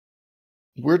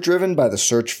We're driven by the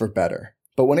search for better.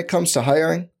 But when it comes to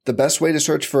hiring, the best way to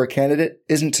search for a candidate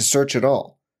isn't to search at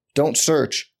all. Don't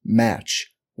search,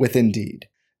 match with Indeed.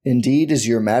 Indeed is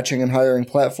your matching and hiring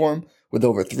platform with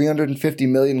over 350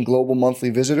 million global monthly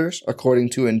visitors,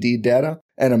 according to Indeed data,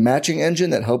 and a matching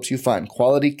engine that helps you find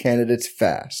quality candidates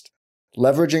fast.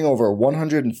 Leveraging over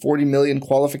 140 million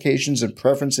qualifications and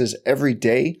preferences every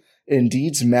day,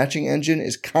 Indeed's matching engine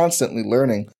is constantly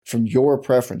learning from your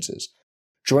preferences.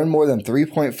 Join more than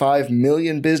 3.5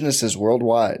 million businesses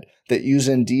worldwide that use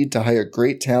Indeed to hire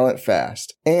great talent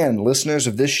fast. And listeners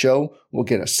of this show will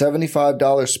get a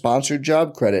 $75 sponsored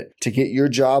job credit to get your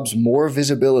jobs more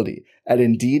visibility at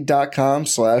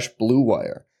Indeed.com/Blue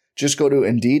Wire. Just go to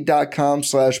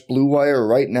Indeed.com/Blue Wire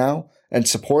right now and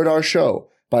support our show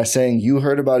by saying you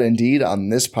heard about Indeed on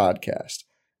this podcast.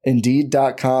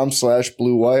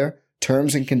 Indeed.com/Blue Wire.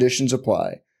 Terms and conditions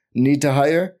apply. Need to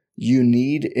hire? You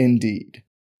need Indeed.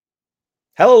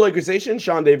 Hello, Lakers Nation.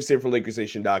 Sean Davis here from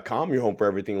LakersNation.com, your home for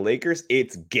everything Lakers.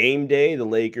 It's game day. The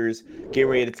Lakers getting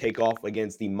ready to take off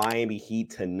against the Miami Heat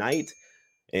tonight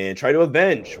and try to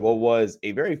avenge what was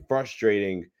a very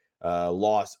frustrating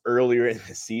loss earlier in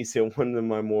the season. One of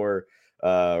my more,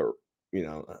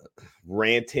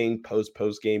 ranting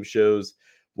post-game shows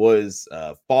was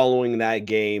following that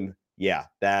game. Yeah,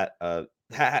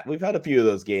 we've had a few of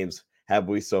those games, have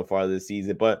we, so far this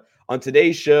season. But on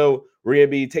today's show, we're going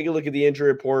to be taking a look at the injury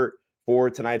report for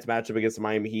tonight's matchup against the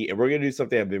Miami Heat. And we're going to do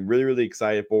something I've been really, really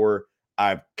excited for.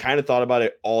 I've kind of thought about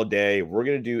it all day. We're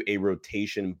going to do a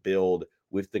rotation build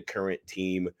with the current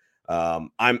team.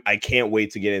 I can't wait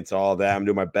to get into all that. I'm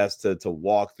doing my best to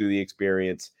walk through the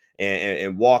experience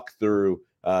and walk through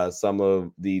some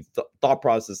of the thought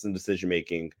process and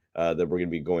decision-making that we're going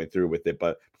to be going through with it.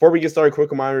 But before we get started,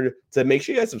 quick reminder to make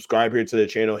sure you guys subscribe here to the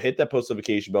channel, hit that post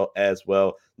notification bell as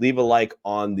well, leave a like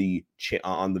on the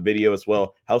video as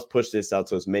well, helps push this out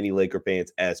to as many Laker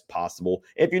fans as possible.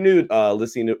 And if you're new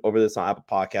listening over this on Apple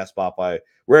Podcasts, Spotify,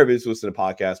 wherever you listen to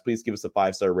podcasts, please give us a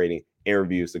 5-star rating and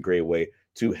review. It's a great way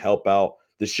to help out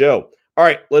the show. All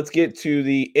right, let's get to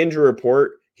the injury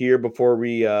report here before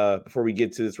we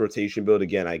get to this rotation build.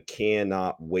 Again, I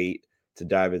cannot wait to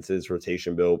dive into this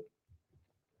rotation build.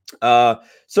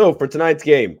 So for tonight's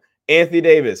game, Anthony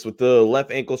Davis with the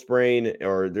left ankle sprain,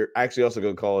 or they're actually also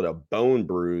going to call it a bone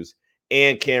bruise,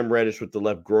 and Cam Reddish with the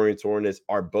left groin soreness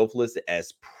are both listed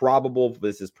as probable.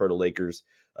 This is per the Lakers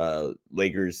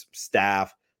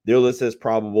staff. They're listed as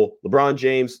probable. LeBron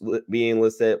James being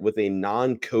listed with a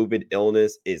non-COVID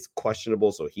illness is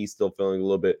questionable, so he's still feeling a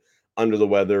little bit under the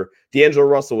weather. D'Angelo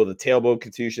Russell with a tailbone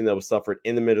contusion that was suffered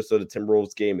in the Minnesota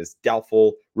Timberwolves game is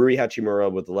doubtful. Rui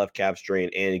Hachimura with the left calf strain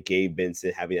and Gabe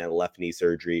Vincent having that left knee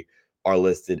surgery are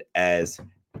listed as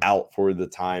out for the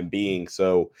time being.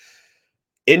 So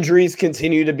injuries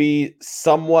continue to be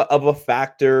somewhat of a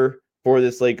factor for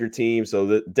this Laker team.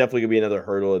 So definitely going to be another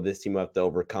hurdle that this team will have to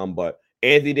overcome. But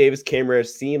Anthony Davis, Cam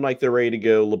Reddish seem like they're ready to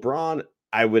go. LeBron,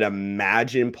 I would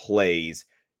imagine, plays.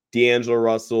 D'Angelo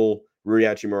Russell, Rui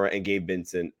Hachimura, and Gabe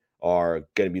Vincent are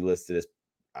going to be listed as,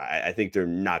 I think they're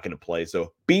not going to play.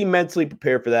 So be mentally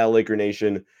prepared for that, Laker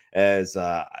Nation, as,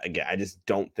 again, I just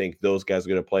don't think those guys are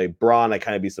going to play. Braun, I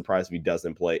kind of be surprised if he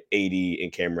doesn't play. AD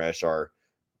and Cam Reddish are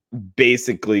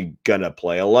basically going to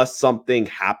play unless something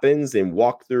happens in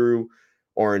walkthrough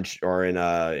or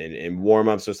in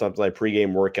warm-ups or something like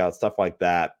pregame workouts, stuff like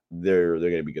that. They're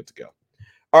going to be good to go.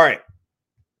 All right.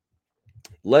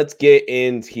 Let's get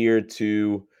in here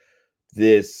to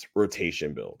this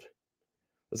rotation build.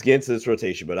 I'm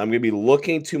going to be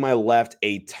looking to my left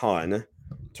a ton.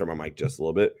 Turn my mic just a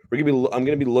little bit. I'm going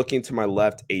to be looking to my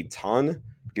left a ton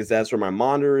because that's where my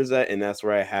monitor is at, and that's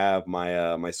where I have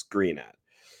my my screen at.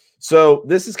 So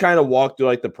this is kind of walk through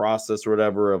like the process or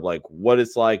whatever of like what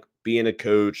it's like being a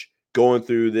coach, going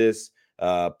through this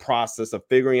process of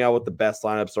figuring out what the best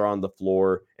lineups are on the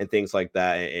floor and things like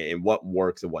that, and what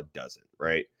works and what doesn't,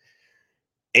 right?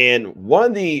 And one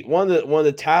of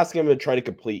the tasks I'm going to try to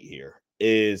complete here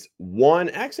is one.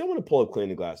 Actually, I want to pull up Clean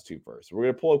the Glass 2 first. We're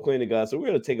going to pull up Clean the Glass. So we're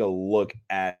going to take a look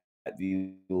at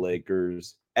the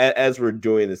Lakers as we're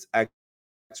doing this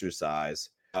exercise.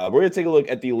 We're going to take a look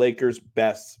at the Lakers'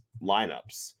 best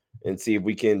lineups and see if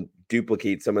we can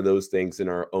duplicate some of those things in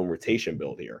our own rotation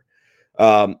build here.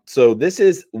 So this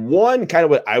is one, kind of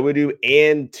what I would do,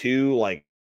 and two, like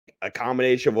a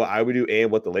combination of what I would do and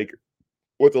what the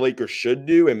Lakers should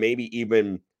do, and maybe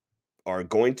even are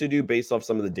going to do based off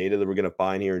some of the data that we're going to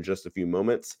find here in just a few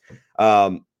moments.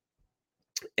 But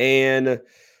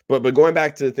going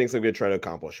back to the things I'm going to try to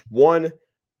accomplish. One,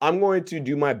 I'm going to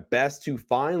do my best to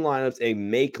find lineups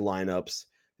and make lineups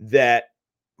that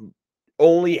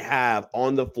only have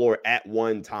on the floor at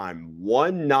one time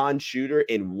one non-shooter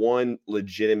and one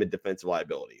legitimate defensive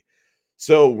liability.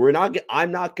 So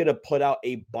I'm not going to put out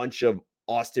a bunch of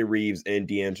Austin Reeves and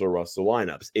D'Angelo Russell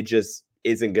lineups. It just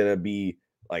isn't going to be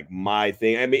like my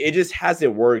thing. I mean, it just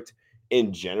hasn't worked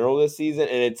in general this season,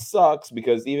 and it sucks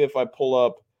because even if I pull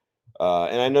up,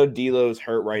 and I know D'Lo's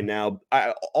hurt right now,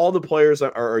 all the players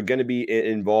are going to be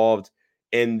involved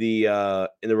in the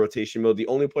rotation mode. The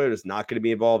only player that's not going to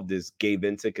be involved is Gabe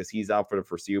Vincent because he's out for the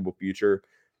foreseeable future.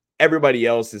 Everybody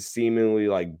else is seemingly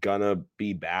like gonna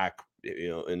be back,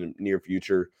 in the near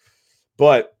future.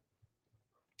 But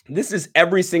this is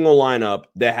every single lineup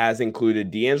that has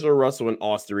included D'Angelo Russell and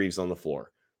Austin Reeves on the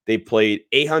floor. They played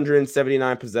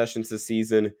 879 possessions this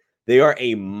season. They are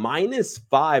a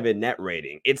 -5 in net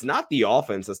rating. It's not the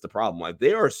offense that's the problem. Like,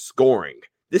 they are scoring.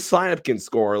 This lineup can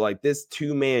score. Like, this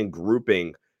two-man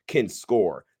grouping can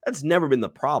score. That's never been the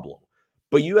problem.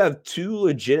 But you have two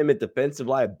legitimate defensive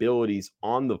liabilities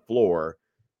on the floor.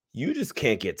 You just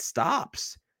can't get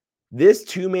stops. This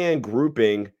two-man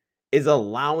grouping is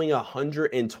allowing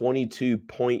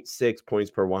 122.6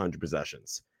 points per 100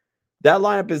 possessions. That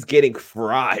lineup is getting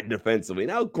fried defensively.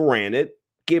 Now, granted,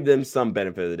 give them some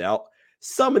benefit of the doubt.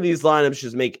 Some of these lineups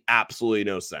just make absolutely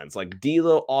no sense. Like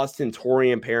D'Lo, Austin,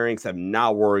 Torian pairings have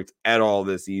not worked at all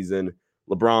this season.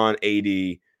 LeBron,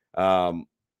 AD.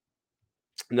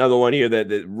 Another one here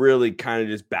that really kind of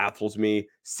just baffles me.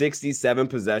 67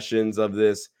 possessions of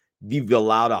this. You've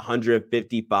allowed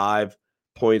 155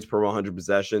 points per 100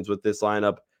 possessions with this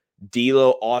lineup.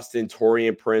 D'Lo, Austin,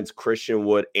 Torian Prince, Christian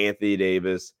Wood, Anthony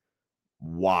Davis.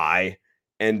 Why?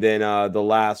 And then the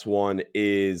last one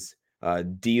is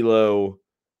D'Lo.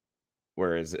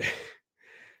 Where is it?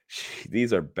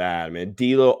 These are bad, man.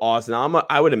 D'Lo, Austin.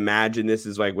 I would imagine this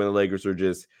is like when the Lakers are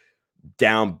just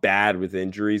down bad with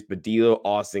injuries, but D'Lo,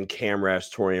 Austin, Cam Reddish,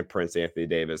 Torian Prince, Anthony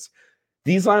Davis.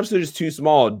 These lineups are just too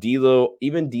small. D'Lo,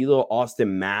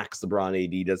 Austin, Max, LeBron,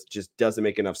 AD just doesn't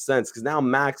make enough sense because now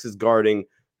Max is guarding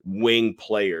wing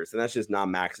players, and that's just not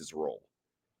Max's role.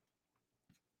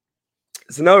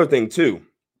 It's another thing too.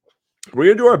 We're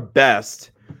gonna do our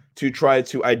best to try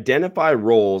to identify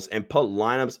roles and put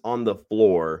lineups on the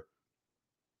floor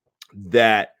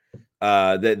that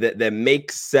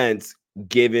make sense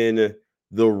given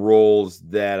the roles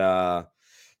that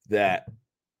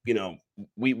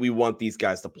we want these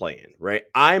guys to play in, right?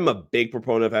 I'm a big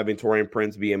proponent of having Torian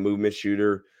Prince be a movement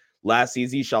shooter. Last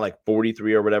season, he shot like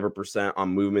 43 or whatever % on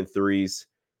movement threes.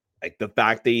 Like, the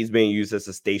fact that he's being used as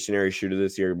a stationary shooter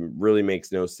this year really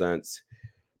makes no sense.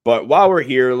 But while we're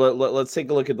here, let's take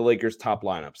a look at the Lakers' top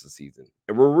lineups this season.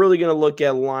 And we're really going to look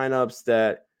at lineups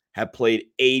that have played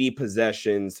 80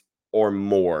 possessions or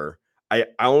more. I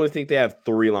only think they have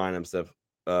 3 lineups of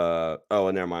never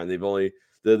mind. They've only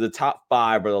the top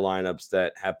 5 are the lineups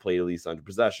that have played at least 100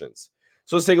 possessions.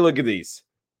 So let's take a look at these.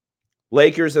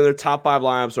 Lakers and their top 5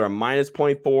 lineups are a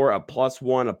 -0.4, a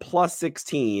 +1, a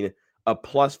 +16, a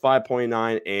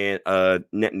 +5.9, and a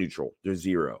net neutral. They're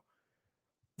 0.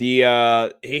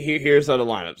 Here's how the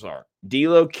lineups are: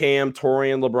 D'Lo, Cam,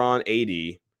 Torian, LeBron,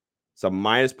 AD. So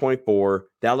 -0.4.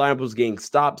 That lineup was getting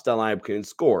stops. That lineup couldn't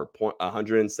score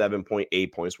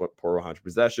 107.8 points per 100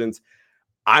 possessions.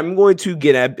 I'm going to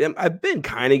I've been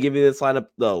kind of giving this lineup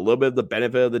a little bit of the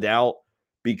benefit of the doubt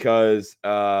because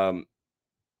that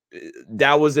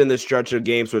was in the stretch of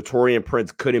games where Torian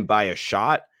Prince couldn't buy a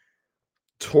shot.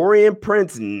 Torian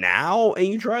Prince now, and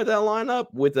you try that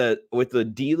lineup with a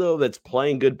D'Lo that's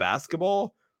playing good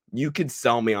basketball, you could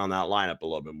sell me on that lineup a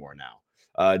little bit more now.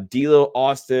 D'Lo,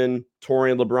 Austin,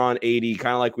 Torian, LeBron, AD,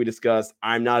 kind of like we discussed.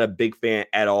 I'm not a big fan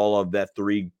at all of that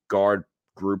 3 guard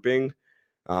grouping.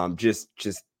 Just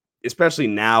especially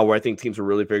now where I think teams are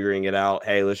really figuring it out.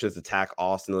 Hey, let's just attack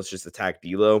Austin. Let's just attack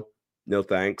D'Lo. No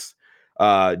thanks.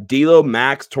 D'Lo,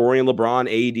 Max, Torian, LeBron,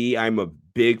 AD. I'm a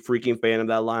big freaking fan of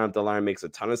that lineup. The lineup makes a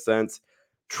ton of sense.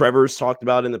 Trevor's talked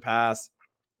about in the past.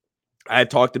 I've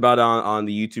talked about on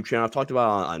the YouTube channel. I've talked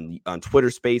about on Twitter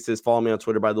Spaces. Follow me on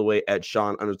Twitter, by the way, at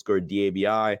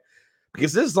Sean_DABI.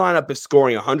 Because this lineup is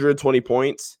scoring 120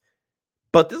 points.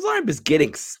 But this lineup is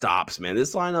getting stops, man.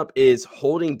 This lineup is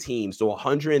holding teams to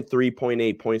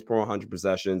 103.8 points per 100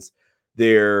 possessions.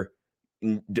 They're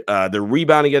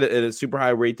rebounding at a super high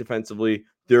rate defensively.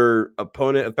 Their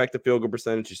opponent effective field goal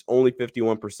percentage is only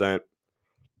 51%.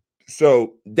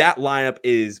 So that lineup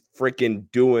is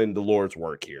freaking doing the Lord's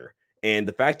work here. And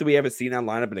the fact that we haven't seen that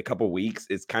lineup in a couple of weeks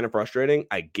is kind of frustrating.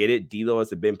 I get it. D'Lo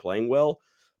hasn't been playing well,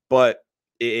 but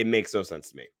it makes no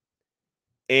sense to me.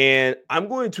 And I'm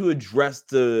going to address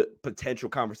the potential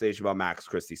conversation about Max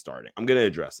Christie starting. I'm going to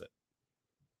address it.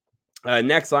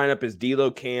 Next lineup is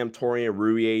D'Lo, Cam, Torian,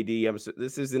 Rui, AD.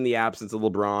 This is in the absence of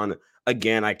LeBron.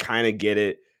 Again, I kind of get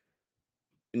it.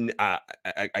 I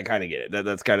kind of get it.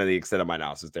 That's kind of the extent of my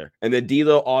analysis there. And then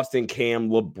D'Lo, Austin, Cam,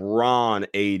 LeBron,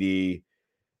 AD.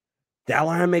 That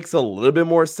lineup makes a little bit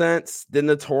more sense than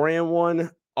the Torian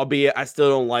one. Albeit, I still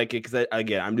don't like it because,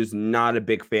 again, I'm just not a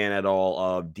big fan at all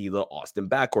of D'Lo, Austin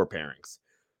backcourt pairings.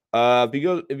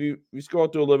 If you scroll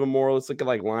through a little bit more, let's look at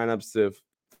like lineups of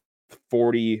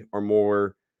 40 or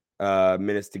more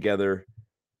minutes together.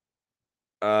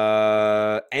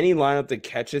 Any lineup that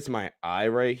catches my eye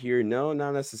right here? No,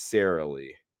 not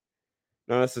necessarily.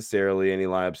 Not necessarily any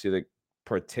lineups here that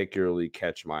particularly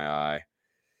catch my eye.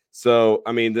 So,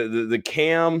 I mean, the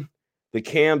Cam,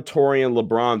 Torian,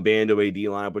 LeBron, Bando, AD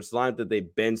lineup, which is the lineup that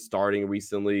they've been starting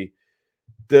recently.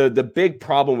 The big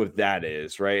problem with that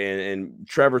is, right, and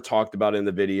Trevor talked about it in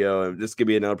the video, and this could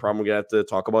be another problem we're going to have to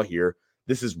talk about here.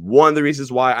 This is one of the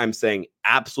reasons why I'm saying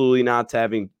absolutely not to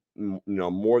having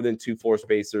more than 2 floor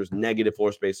spacers, negative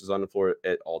floor spacers on the floor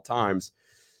at all times,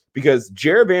 because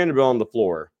Jared Vanderbilt on the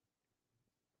floor,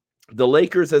 the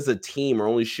Lakers as a team are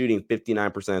only shooting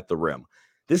 59% at the rim.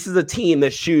 This is a team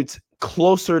that shoots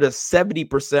closer to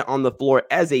 70% on the floor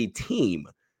as a team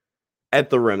at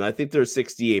the rim. I think they're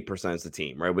 68% as a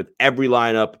team, right? With every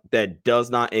lineup that does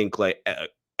not include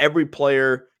every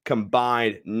player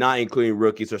combined, not including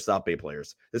rookies or South Bay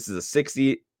players. This is a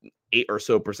 68 or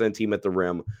so percent team at the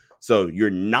rim. So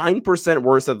you're 9%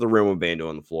 worse at the rim with Vando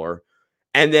on the floor.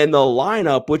 And then the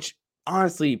lineup, which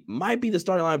honestly might be the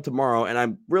starting lineup tomorrow, and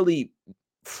I'm really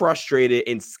frustrated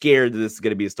and scared that this is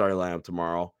going to be a starting lineup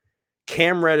tomorrow.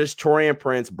 Cam Reddish, Torian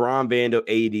Prince, Bron Vando,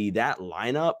 AD, that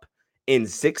lineup in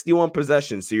 61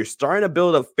 possessions. So you're starting to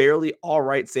build a fairly all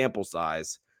right sample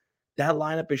size. That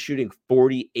lineup is shooting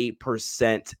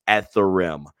 48% at the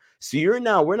rim. So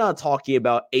we're not talking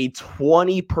about a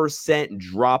 20%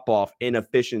 drop off in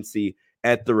efficiency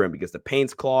at the rim because the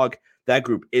paint's clogged. That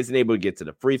group isn't able to get to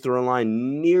the free throw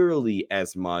line nearly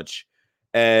as much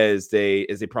as they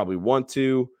probably want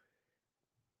to.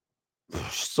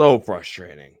 So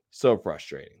frustrating. So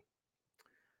frustrating.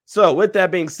 So with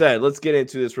that being said, let's get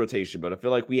into this rotation. But I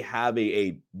feel like we have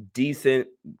a decent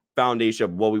foundation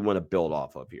of what we want to build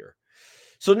off of here.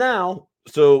 So now,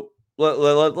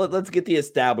 let's get the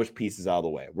established pieces out of the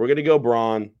way. We're going to go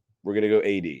Bron. We're going to go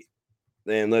AD.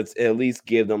 And let's at least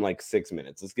give them like 6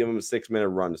 minutes. Let's give them a 6-minute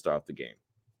run to start off the game.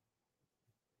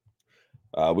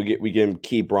 We can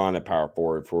keep Bron at power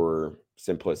forward for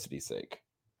simplicity's sake.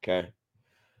 Okay.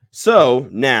 So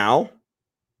now,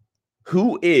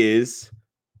 who's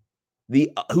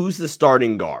the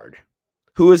starting guard?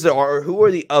 Who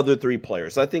are the other 3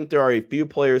 players? I think there are a few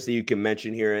players that you can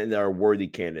mention here and that are worthy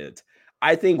candidates.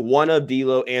 I think one of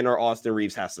D'Lo and or Austin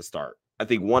Reeves has to start. I'm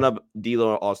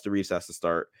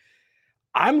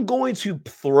going to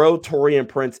throw Torian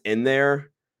Prince in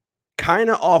there kind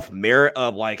of off merit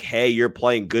of like, hey, you're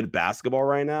playing good basketball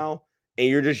right now and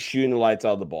you're just shooting the lights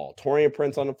out of the ball. Torian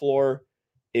Prince on the floor.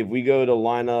 If we go to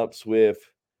lineups with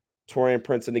Torian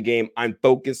Prince in the game, I'm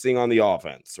focusing on the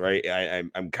offense, right?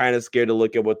 I'm kind of scared to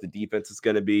look at what the defense is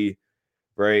going to be,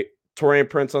 right? Torian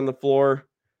Prince on the floor.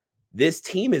 This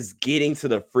team is getting to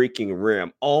the freaking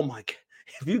rim. Oh my God.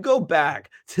 If you go back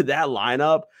to that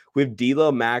lineup with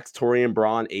D'Lo, Max, Torian,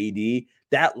 Bron, AD,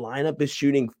 that lineup is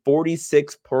shooting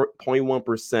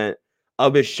 46.1%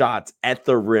 of his shots at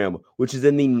the rim, which is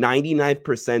in the 99th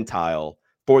percentile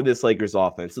for this Lakers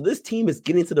offense. So this team is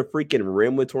getting to the freaking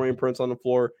rim with Torian Prince on the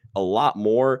floor a lot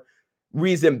more.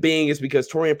 Reason being is because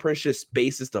Torian Prince just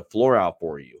spaces the floor out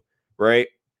for you, right?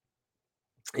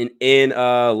 And in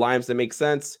lineups that make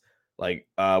sense, like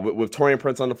with Torian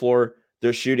Prince on the floor,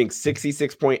 they're shooting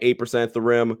 66.8% at the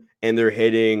rim, and they're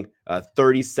hitting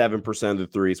 37% of the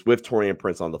threes with Torian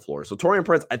Prince on the floor. So Torian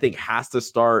Prince, I think, has to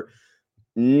start.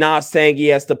 Not saying he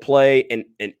has to play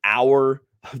an hour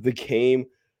of the game,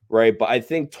 right? But I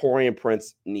think Torian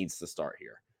Prince needs to start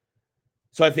here.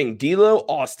 So I think D'Lo,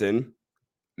 Austin,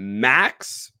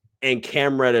 Max, and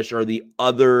Cam Reddish are the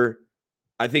other.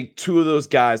 I think 2 of those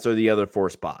guys are the other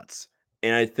 4 spots.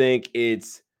 And I think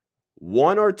it's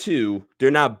 1 or 2.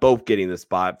 They're not both getting the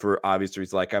spot for obvious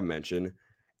reasons, like I mentioned.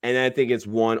 And I think it's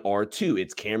 1 or 2.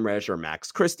 It's Cam Reddish or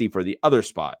Max Christie for the other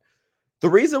spot. The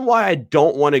reason why I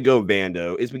don't want to go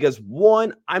Vando is because,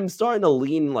 1, I'm starting to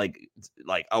lean like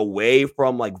away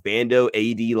from like Vando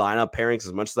AD lineup pairings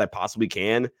as much as I possibly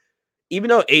can. Even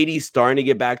though AD's starting to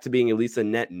get back to being at least a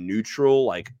net neutral,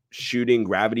 like shooting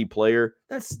gravity player,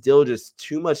 that's still just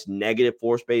too much negative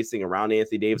floor spacing around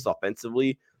Anthony Davis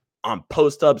offensively. On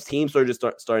post-ups, teams are just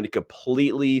starting to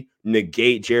completely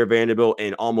negate Jared Vanderbilt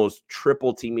and almost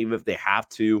triple team even if they have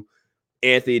to.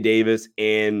 Anthony Davis,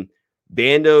 and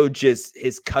Bando, just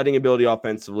his cutting ability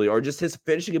offensively or just his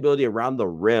finishing ability around the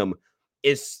rim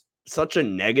is such a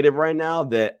negative right now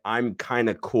that I'm kind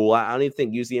of cool. I don't even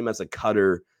think using him as a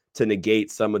cutter to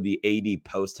negate some of the AD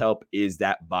post help is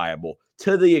that viable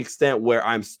to the extent where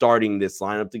I'm starting this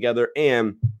lineup together.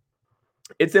 And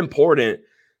it's important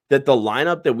that the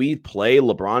lineup that we play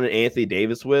LeBron and Anthony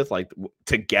Davis with, like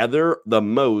together the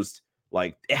most,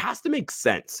 like it has to make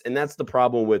sense. And that's the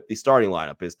problem with the starting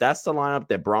lineup is that's the lineup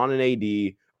that Bron and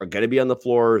AD are going to be on the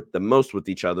floor the most with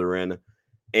each other in,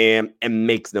 and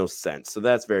makes no sense. So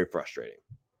that's very frustrating.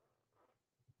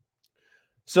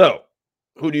 So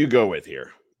who do you go with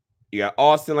here? You got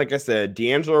Austin, like I said,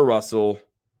 D'Angelo Russell,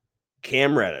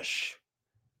 Cam Reddish.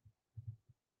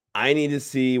 I need to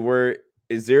see where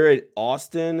is there an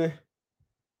Austin?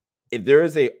 If there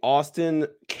is a Austin,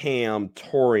 Cam,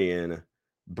 Torian,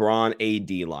 Bron, AD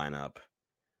lineup,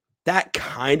 that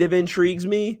kind of intrigues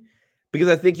me because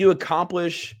I think you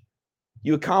accomplish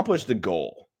the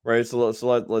goal, right? So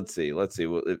let's see.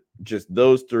 Just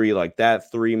those three, like that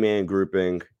 3-man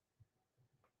grouping.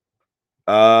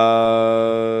 Is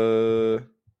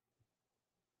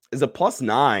a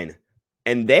 +9,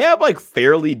 and they have like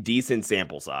fairly decent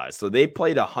sample size. So they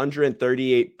played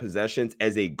 138 possessions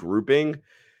as a grouping.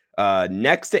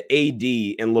 Next to AD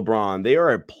and LeBron, they are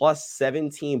at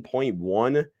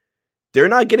 +17.1. They're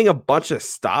not getting a bunch of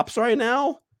stops right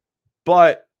now,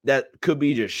 but that could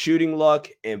be just shooting luck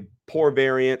and poor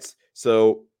variance.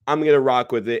 So I'm going to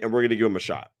rock with it, and we're going to give them a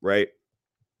shot, right?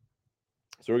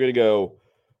 So we're going to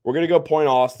go point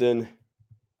Austin.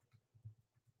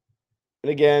 And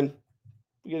again,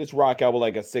 we can just rock out with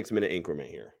like a 6-minute increment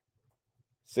here.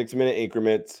 6-minute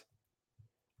increments.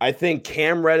 I think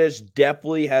Cam Reddish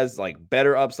definitely has like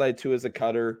better upside too as a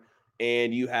cutter.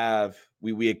 And you have,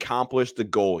 we accomplished the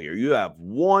goal here. You have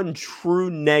one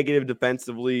true negative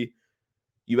defensively.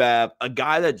 You have a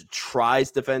guy that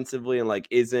tries defensively and like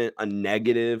isn't a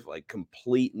negative, like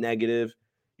complete negative.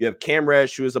 You have Cam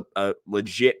Reddish, who is a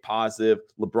legit positive.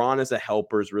 LeBron is a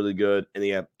helper, is really good. And then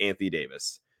you have Anthony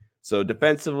Davis. So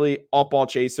defensively, off-ball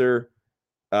chaser.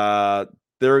 They're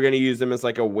going to use him as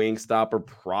like a wing stopper,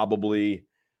 probably.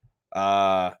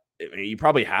 You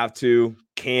probably have to.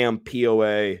 Cam,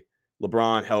 POA,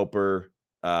 LeBron, helper,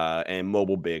 and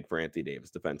mobile big for Anthony Davis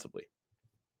defensively.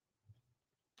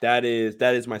 That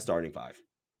is my starting five.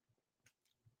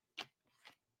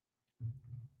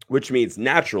 Which means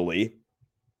naturally,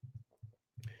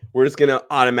 we're just going to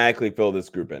automatically fill this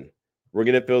group in. We're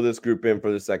going to fill this group in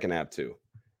for the second half too.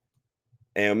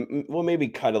 And we'll maybe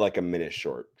cut it like a minute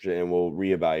short, and we'll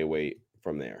reevaluate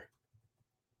from there.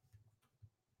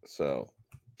 So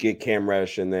get Cam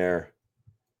Reddish in there.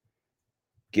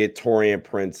 Get Taurean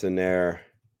Prince in there.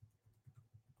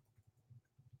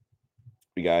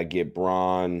 We got to get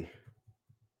Bron,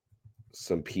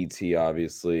 some PT,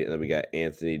 obviously. And then we got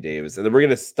Anthony Davis. And then we're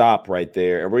going to stop right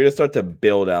there. And we're going to start to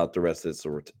build out the rest of this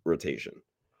rotation.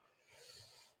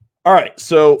 All right,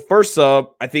 so first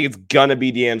up, I think it's going to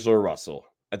be D'Angelo Russell.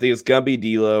 I think it's going to be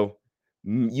D'Lo.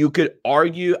 You could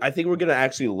argue, I think we're going to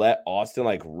actually let Austin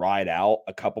like ride out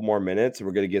a couple more minutes. And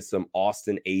we're going to get some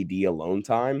Austin AD alone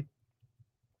time.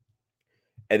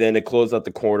 And then to close out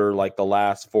the quarter, like the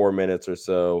last 4 minutes or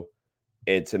so,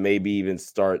 and to maybe even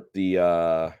start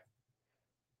the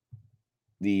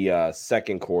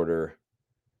second quarter,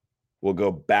 we'll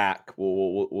go back.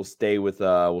 We'll stay with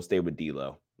D'Lo. We'll stay with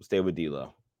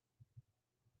D'Lo.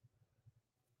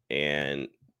 And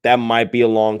that might be a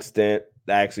long stint.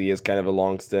 That actually is kind of a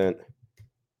long stint.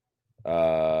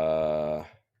 What's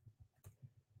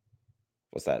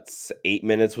that? 8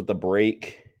 minutes with the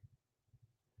break.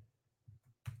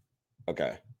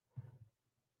 Okay.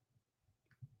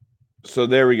 So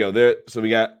there we go. So we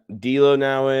got D'Lo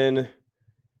now in.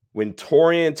 When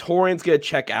Torian's going to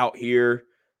check out here.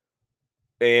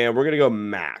 And we're going to go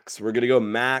Max. We're going to go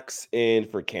Max in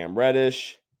for Cam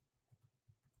Reddish.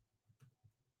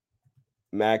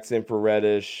 Max in for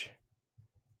Reddish.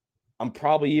 I'm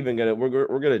probably even going to,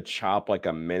 we're going to chop like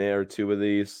a minute or two of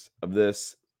this. And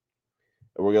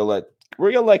we're going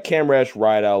to let Cam Reddish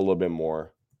ride out a little bit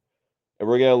more. And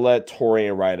we're going to let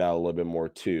Torian ride out a little bit more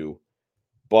too.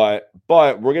 But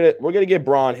we're going to get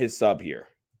Bron his sub here.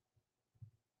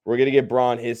 We're going to get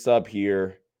Bron his sub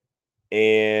here.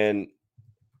 And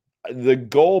the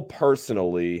goal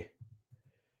personally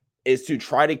is to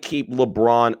try to keep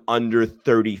LeBron under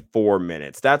 34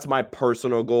 minutes. That's my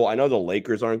personal goal. I know the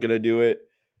Lakers aren't going to do it,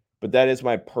 but that is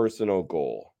my personal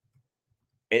goal.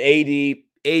 And AD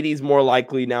is more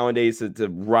likely nowadays to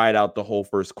ride out the whole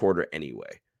first quarter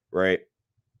anyway, right?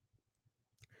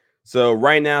 So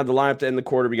right now, the lineup to end the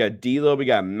quarter, we got D'Lo, we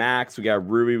got Max, we got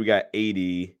Rui, we got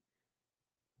AD.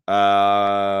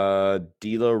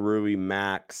 D'Lo, Rui,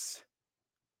 Max.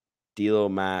 D'Lo,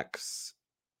 Max,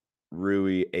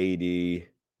 Rui, AD.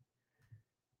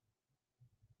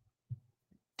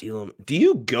 D'Lo, do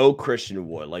you go Christian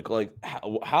Wood? Like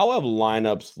how have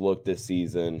lineups looked this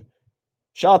season?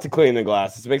 Shout out to cleaning the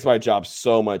glasses. It makes my job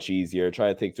so much easier.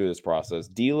 Try to think through this process.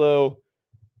 D'Lo,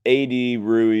 AD,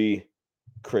 Rui,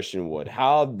 Christian Wood.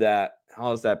 How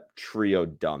has that trio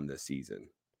done this season?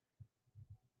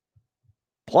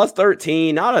 Plus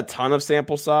 13, not a ton of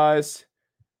sample size.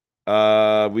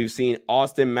 We've seen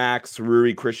Austin, Max,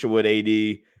 Rui, Christian Wood,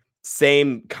 AD.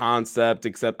 Same concept,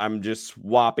 except I'm just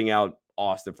swapping out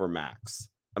Austin for Max.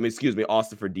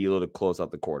 Austin for D'Lo to close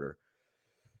out the quarter.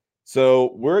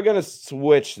 So we're gonna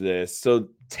switch this. So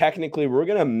technically, we're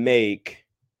gonna make,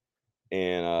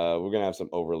 and we're gonna have some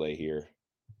overlay here.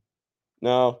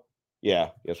 No,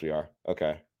 yeah, yes, we are.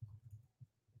 Okay.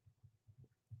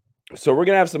 So we're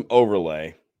gonna have some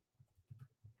overlay,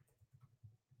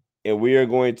 and we are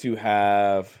going to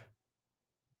have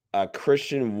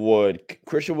Christian Wood.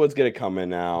 Christian Wood's gonna come in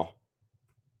now.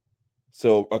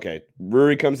 So okay,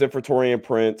 Rui comes in for Taurean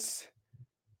Prince.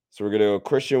 So we're gonna go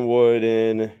Christian Wood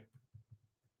in.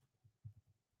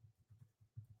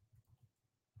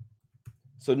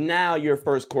 So now your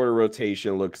first quarter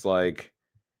rotation looks like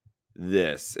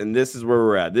this, and this is where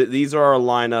we're at. These are our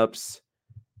lineups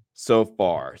so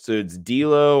far. So it's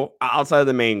D'Lo outside of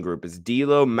the main group. It's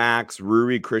D'Lo, Max,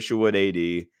 Rui, Christian Wood,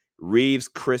 AD, Reeves,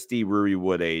 Christie, Rui,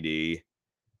 Wood, AD.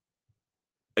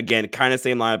 Again, kind of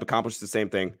same lineup, accomplished the same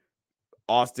thing.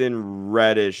 Austin,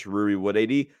 Reddish, Rui, Wood,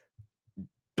 AD.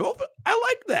 Both, I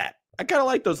like that. I kind of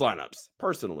like those lineups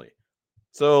personally.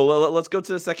 So let's go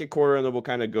to the second quarter, and then we'll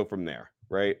kind of go from there,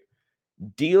 right?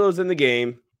 D'Lo's in the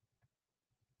game.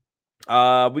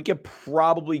 We could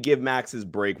probably give Max his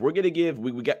break. We're gonna give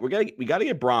we got to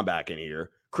get Braun back in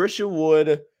here. Christian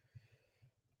Wood,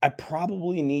 I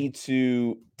probably need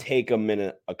to take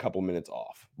a couple minutes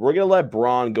off. We're gonna let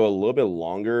Braun go a little bit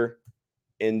longer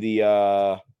in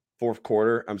the fourth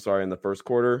quarter. I'm sorry, in the first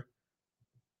quarter.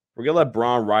 We're gonna let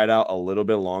Braun ride out a little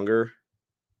bit longer.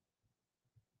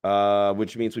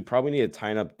 Which means we probably need to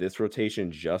tighten up this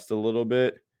rotation just a little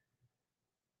bit.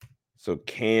 So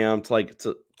Cam,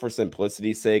 for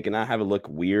simplicity's sake, and not have it look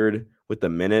weird with the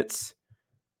minutes.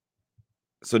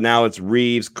 So now it's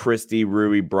Reeves, Christie,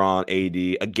 Rui, Braun,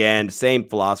 AD. Again, same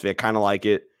philosophy. I kind of like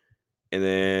it. And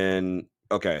then,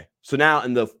 okay. So now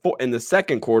in the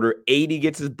second quarter, AD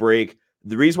gets his break.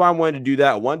 The reason why I wanted to do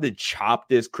that, I wanted to chop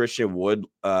this Christian Wood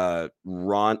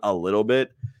run a little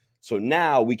bit. So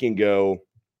now we can go.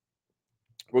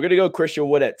 We're going to go Christian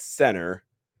Wood at center.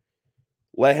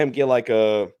 Let him get like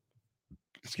a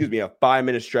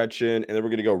 5-minute stretch in, and then we're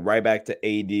going to go right back to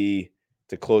AD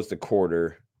to close the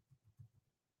quarter.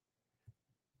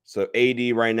 So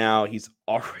AD right now,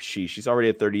 she's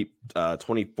already at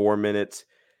 24 minutes.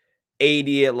 AD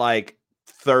at like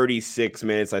 36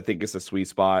 minutes, I think it's a sweet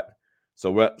spot.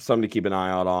 So something to keep an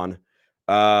eye out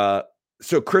on.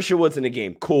 So Christian Wood's in the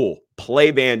game. Cool.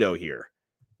 Play Vando here.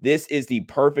 This is the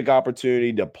perfect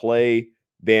opportunity to play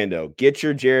Vando. Get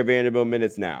your Jared Vanderbilt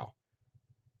minutes now.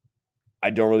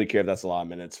 I don't really care if that's a lot of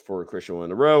minutes for Christian Wood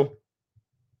in a row.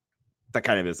 That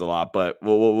kind of is a lot, but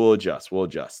we'll adjust. We'll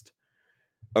adjust.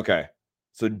 Okay.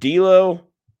 So D'Lo,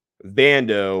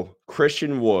 Vando,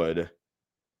 Christian Wood.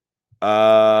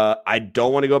 I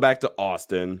don't want to go back to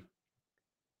Austin.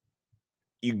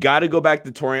 You got to go back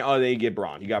to Taurean. Oh, then you get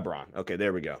Braun. You got Braun. Okay,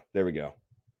 there we go. There we go.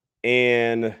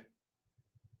 And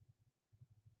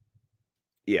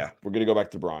yeah, we're going to go back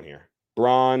to Braun here.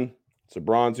 Braun. So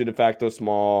Braun's your de facto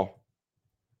small.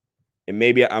 And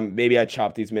maybe I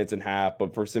chop these minutes in half,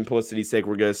 but for simplicity's sake,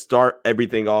 we're going to start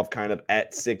everything off kind of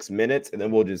at 6 minutes, and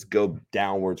then we'll just go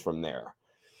downwards from there.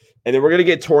 And then we're going to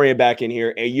get Taurean back in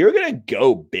here, and you're going to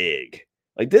go big.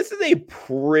 Like, this is a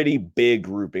pretty big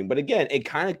grouping. But again, it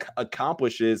kind of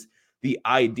accomplishes the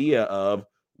idea of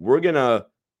we're going to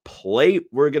play big,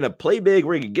 we're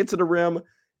going to get to the rim,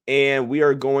 and we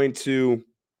are going to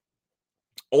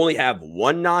only have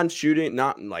one non-shooting,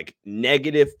 not like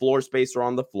negative floor spacer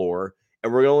on the floor.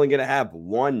 And we're only going to have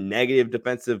one negative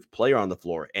defensive player on the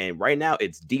floor. And right now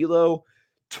it's D'Lo,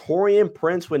 Taurean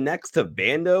Prince when next to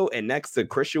Vando and next to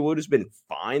Christian Wood, who's been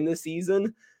fine this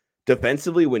season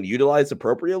defensively when utilized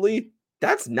appropriately.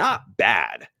 That's not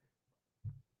bad.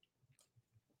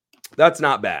 That's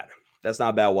not bad. That's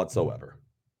not bad whatsoever.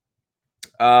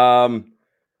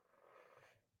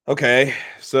 Okay,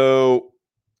 so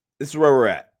this is where we're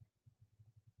at.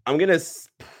 I'm going to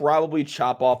probably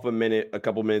chop off a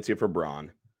couple minutes here for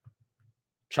Braun.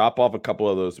 Chop off a couple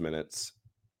of those minutes.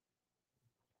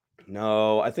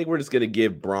 No, I think we're just gonna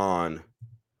give Braun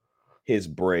his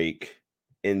break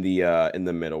in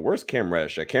the middle. Where's Cam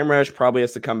Reddish? Cam Reddish probably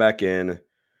has to come back in.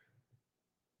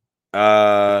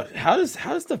 How does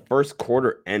the first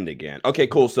quarter end again? Okay,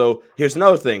 cool. So here's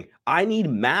another thing. I need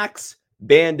Max,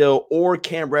 Bando, or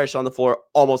Cam Reddish on the floor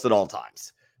almost at all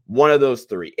times. One of those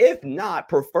three. If not,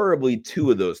 preferably two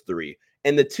of those three.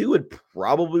 And the two would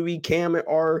probably be Cam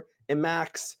or and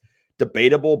Max.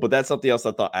 Debatable, but that's something else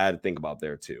I thought I had to think about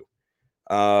there too.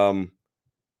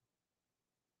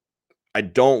 I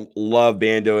don't love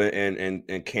Bando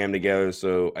and Cam together,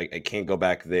 so I can't go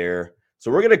back there.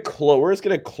 So we're just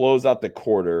gonna close out the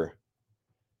quarter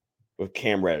with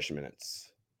Cam Reddish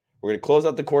minutes. We're gonna close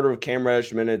out the quarter with Cam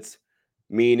Reddish minutes,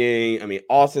 meaning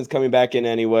Austin's coming back in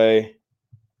anyway.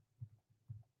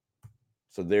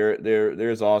 So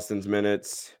there's Austin's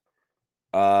minutes.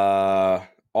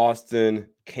 Austin,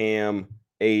 Cam,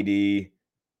 AD,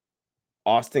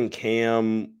 Austin,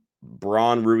 Cam,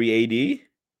 Braun, Rui, AD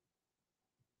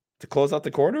to close out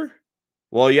the quarter.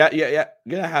 Well, yeah. You're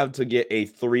gonna have to get a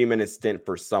 3-minute stint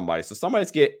for somebody. So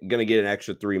somebody's gonna get an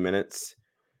extra 3 minutes.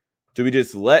 Do we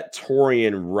just let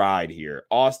Taurean ride here?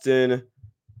 Austin,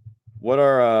 what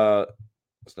are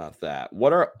it's not that.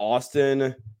 What are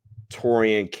Austin,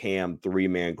 Taurean, Cam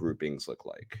 3-man groupings look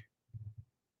like?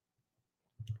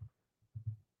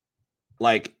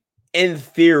 Like, in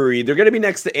theory, they're going to be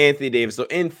next to Anthony Davis. So,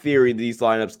 in theory, these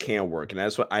lineups can work. And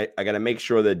that's what I got to make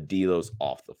sure that D'Lo's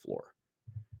off the floor.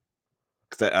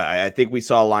 Because I think we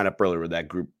saw a lineup earlier where that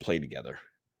group played together.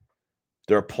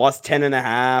 They're plus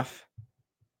 10.5.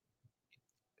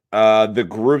 The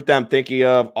group that I'm thinking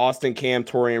of, Austin, Cam,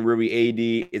 Taurean, Rui, AD,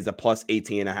 is a plus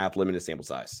 18.5 limited sample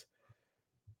size.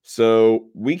 So,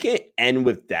 we can end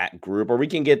with that group, or we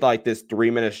can get like this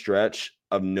 3-minute stretch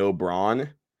of no Braun.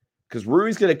 Because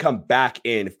Rui's going to come back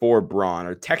in for Braun,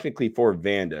 or technically for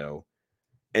Vando.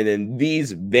 And then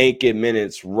these vacant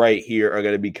minutes right here are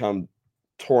going to become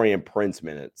Taurean Prince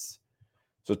minutes.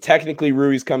 So technically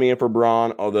Rui's coming in for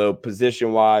Braun, although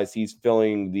position-wise, he's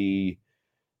filling the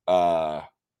Jared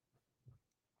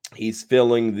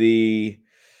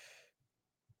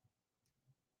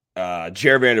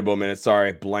Vanderbilt minutes.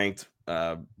 Sorry, blanked,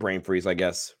 brain freeze, I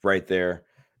guess, right there.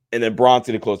 And then Braun's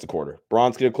going to close the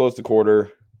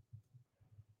quarter.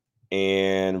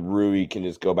 And Rui can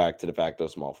just go back to de facto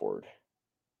small forward.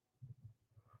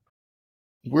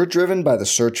 We're driven by the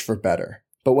search for better.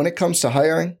 But when it comes to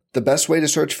hiring, the best way to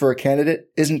search for a candidate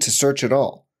isn't to search at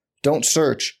all. Don't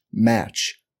search,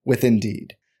 match with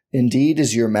Indeed. Indeed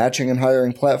is your matching and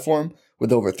hiring platform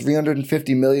with over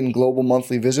 350 million global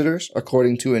monthly visitors,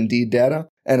 according to Indeed data,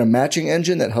 and a matching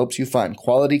engine that helps you find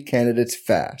quality candidates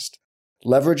fast.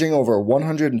 Leveraging over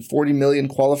 140 million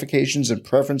qualifications and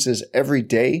preferences every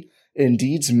day,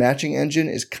 Indeed's matching engine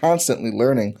is constantly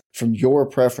learning from your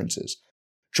preferences.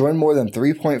 Join more than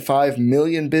 3.5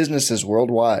 million businesses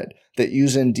worldwide that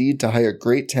use Indeed to hire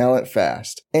great talent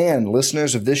fast. And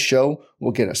listeners of this show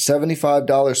will get a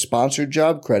 $75 sponsored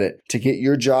job credit to get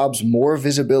your jobs more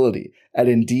visibility at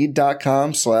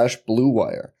Indeed.com/Blue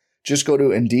Wire. Just go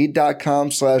to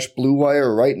Indeed.com/Blue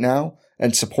Wire right now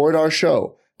and support our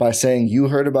show by saying you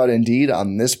heard about Indeed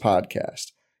on this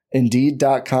podcast.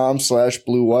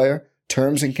 Indeed.com/Blue Wire.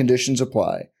 Terms and conditions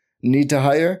apply. Need to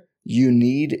hire? You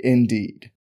need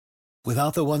Indeed.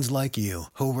 Without the ones like you,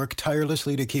 who work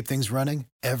tirelessly to keep things running,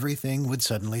 everything would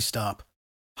suddenly stop.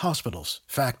 Hospitals,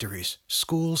 factories,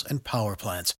 schools, and power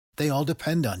plants, they all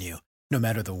depend on you. No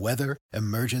matter the weather,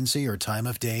 emergency, or time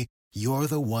of day, you're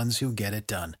the ones who get it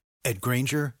done. At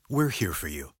Grainger, we're here for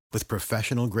you with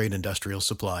professional-grade industrial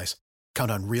supplies. Count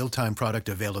on real-time product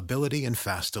availability and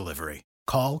fast delivery.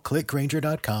 Call, click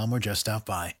Grainger.com, or just stop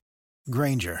by.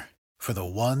 Grainger, for the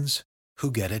ones who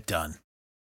get it done.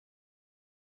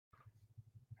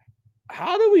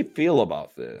 How do we feel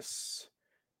about this?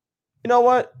 You know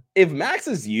what? If Max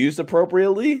is used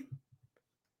appropriately,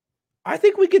 I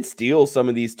think we could steal some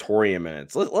of these Taurean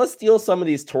minutes. Let's steal some of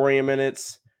these Taurean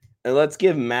minutes, and let's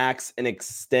give Max an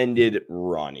extended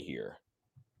run here.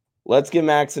 So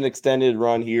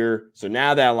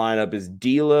now that lineup is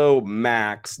D'Lo,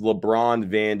 Max, LeBron,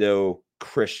 Vando,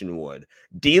 Christian Wood.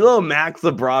 D'Lo, Max,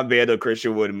 LeBron, Vando,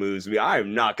 Christian Wood moves me. I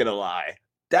am not going to lie.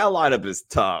 That lineup is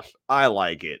tough. I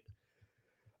like it.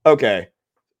 Okay.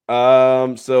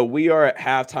 So we are at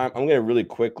halftime. I'm going to really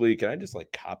quickly, can I just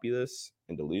copy this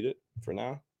and delete it for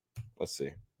now? Let's see.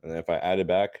 And then if I add it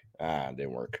back, it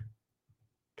didn't work.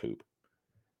 Poop.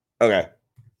 Okay.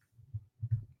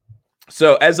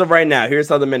 So as of right now, here's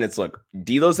how the minutes look.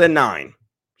 D'Lo's at 9.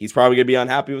 He's probably going to be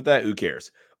unhappy with that. Who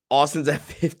cares? Austin's at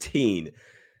 15.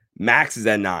 Max is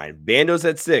at 9. Vando's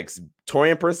at 6.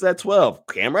 Taurean Prince is at 12.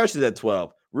 Cam Reddish is at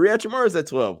 12. Rui Hachimura is at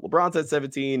 12. LeBron's at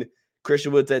 17.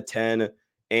 Christian Wood's at 10.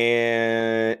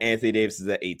 And Anthony Davis is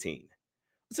at 18.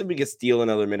 Let's see if we can steal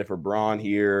another minute for Bron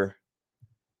here.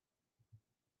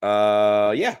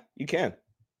 Yeah, you can,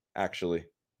 actually.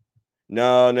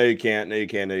 No, you can't. No, you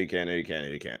can't.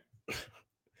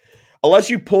 Unless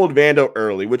you pulled Vando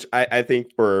early, which I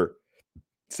think for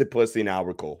simplicity now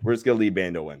we're cool. We're just going to leave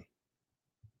Vando in.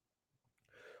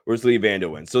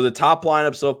 So the top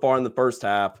lineup so far in the first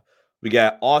half, we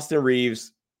got Austin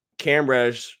Reaves, Cam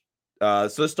Reddish.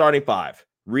 So starting 5.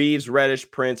 Reaves, Reddish,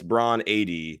 Prince, Bron,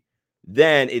 AD.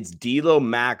 Then it's D'Lo,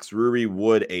 Max, Rui,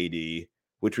 Wood, AD,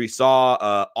 which we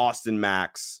saw Austin,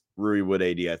 Max, Rui, Wood,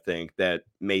 AD, I think. That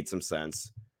made some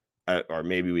sense. Or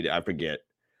maybe I forget.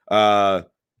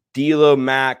 D'Lo,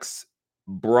 Max,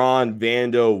 Bron,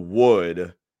 Vando,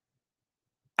 Wood.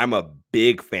 I'm a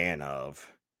big fan of.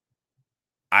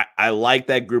 I like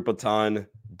that group a ton.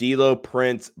 D'Lo,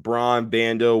 Prince, Bron,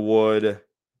 Vando, Wood.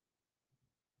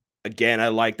 Again, I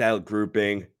like that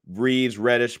grouping. Reaves,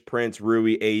 Reddish, Prince,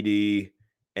 Rui, AD,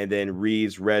 and then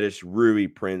Reaves, Reddish, Rui,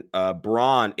 Prince,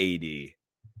 Bron, AD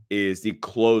is the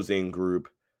closing group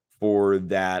for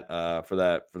that for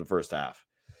the first half.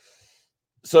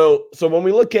 So when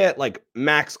we look at like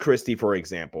Max Christie, for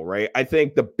example, right? I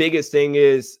think the biggest thing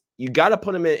is you got to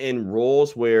put him in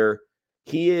roles where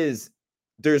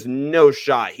there's no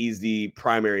shot he's the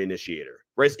primary initiator,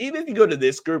 right? So even if you go to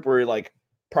this group where you're like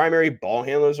primary ball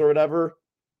handlers or whatever,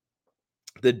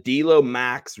 the D'Lo,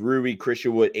 Max, Rui,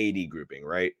 Christian Wood, AD grouping,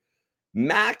 right?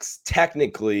 Max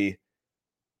technically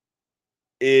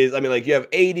is, like you have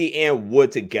AD and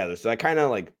Wood together, so that kind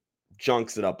of like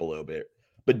junks it up a little bit.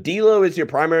 But D'Lo is your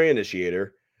primary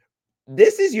initiator.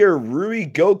 This is your Rui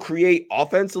go create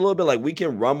offense a little bit. Like we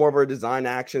can run more of our design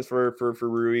actions for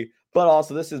Rui, but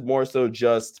also this is more so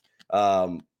just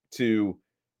to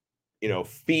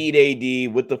feed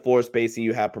AD with the floor spacing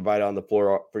you have provided on the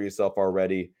floor for yourself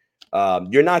already.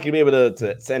 You're not going to be able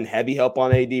to send heavy help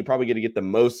on AD. Probably going to get the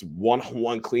most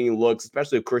one-on-one clean looks,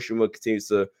 especially if Christian Wood continues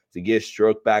to get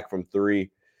stroke back from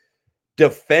 3.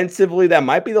 Defensively, that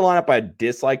might be the lineup I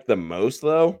dislike the most,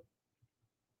 though.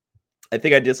 I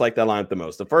think I dislike that lineup the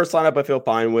most. The first lineup I feel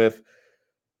fine with.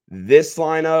 This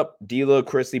lineup, D'Lo,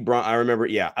 Christie, Bron. I remember,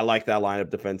 I like that lineup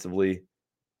defensively.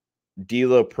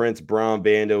 D'Lo, Prince, Bron,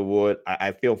 Vando, Wood.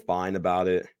 I feel fine about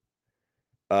it.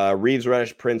 Reaves,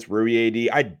 Reddish, Prince, Rui, AD.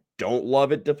 I don't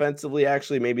love it defensively,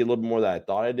 actually. Maybe a little bit more than I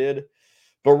thought I did.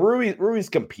 But Rui's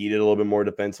competed a little bit more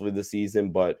defensively this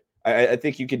season, but I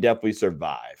think you could definitely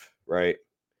survive, right?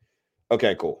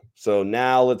 Okay, cool. So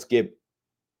now let's get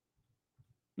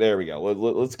there we go.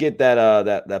 Let's get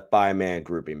that 5-man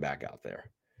grouping back out there.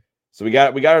 So we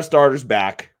got our starters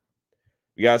back.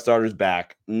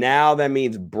 Now that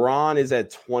means Bron is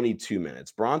at 22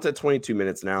 minutes. Bron's at 22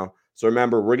 minutes now. So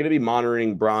remember, we're going to be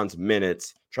monitoring Bron's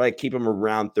minutes. Try to keep him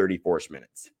around 34-ish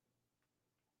minutes.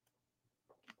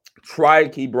 Try to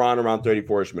keep Bron around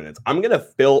 34-ish minutes. I'm going to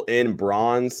fill in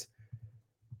Bron's.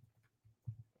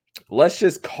 Let's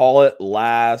just call it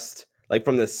last, like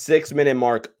from the 6-minute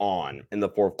mark on in the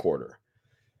fourth quarter.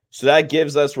 So that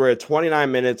gives us, we're at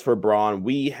 29 minutes for Bron.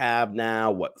 We have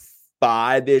now,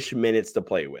 5-ish minutes to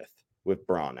play with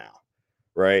Bron now,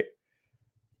 right?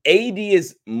 AD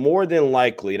is more than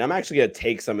likely, and I'm actually going to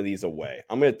take some of these away.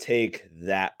 I'm going to take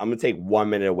 1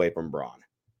 minute away from Bron.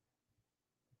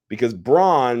 Because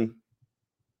Bron, I'm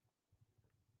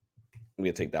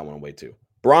going to take that one away too.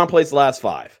 Bron plays the last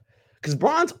 5. Because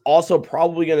Bron's also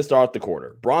probably going to start the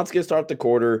quarter. Bron's going to start the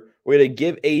quarter. We're going to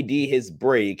give AD his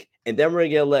break, and then we're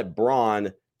going to let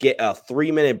Bron get a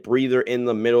 3-minute breather in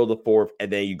the middle of the fourth,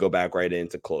 and then you go back right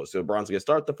into close. So Bron's going to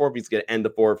start the fourth. He's going to end the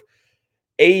fourth.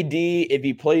 AD, if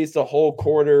he plays the whole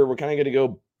quarter, we're kind of going to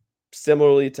go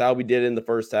similarly to how we did in the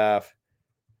first half.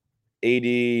 AD,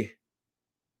 he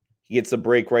gets a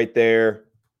break right there.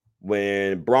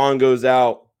 When Bron goes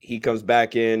out, he comes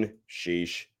back in.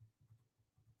 Sheesh.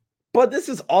 But this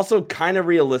is also kind of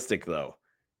realistic, though,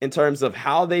 in terms of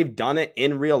how they've done it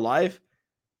in real life.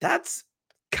 That's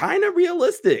kind of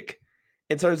realistic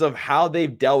in terms of how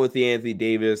they've dealt with the Anthony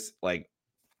Davis,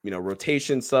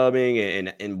 rotation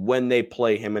subbing and when they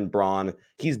play him and Bron.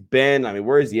 He's been,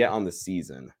 where is he at on the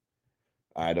season?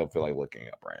 I don't feel like looking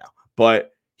up right now.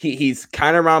 But he's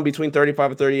kind of around between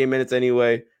 35 and 38 minutes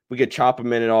anyway. We could chop a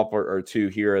minute off or two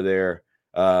here or there.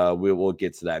 We'll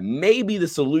get to that. Maybe the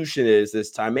solution is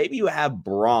this time, maybe you have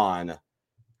Bron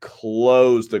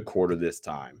close the quarter this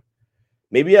time.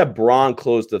 Maybe you have Bron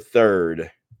close the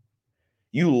third.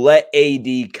 You let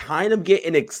AD kind of get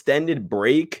an extended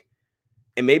break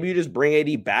and maybe you just bring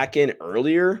AD back in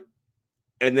earlier,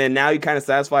 and then now you kind of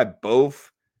satisfy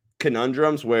both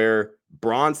conundrums where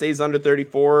Bron stays under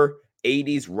 34,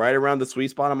 AD's right around the sweet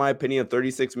spot, in my opinion, of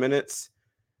 36 minutes,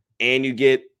 and you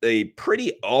get a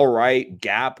pretty all right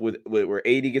gap with where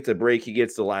AD gets a break. He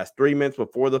gets the last 3 minutes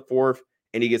before the fourth,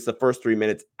 and he gets the first 3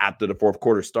 minutes after the fourth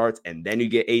quarter starts, and then you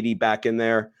get AD back in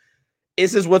there.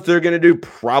 Is this what they're going to do?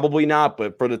 Probably not,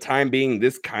 but for the time being,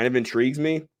 this kind of intrigues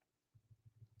me.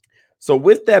 So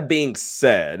with that being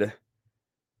said,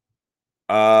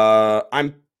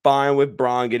 I'm fine with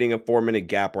Bron getting a 4-minute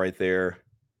gap right there.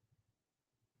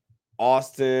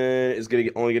 Austin is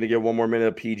only gonna get 1 more minute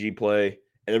of PG play,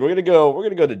 and then we're gonna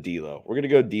go to D'Lo. We're gonna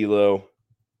go D'Lo,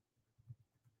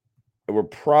 and we're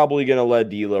probably gonna let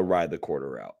D'Lo ride the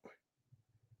quarter out.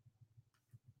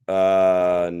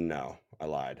 No, I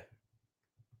lied.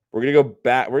 We're gonna go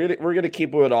back. We're gonna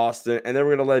keep it with Austin, and then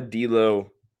we're gonna let D'Lo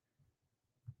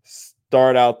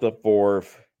start out the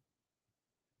fourth.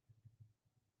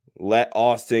 Let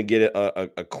Austin get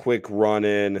a quick run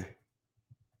in.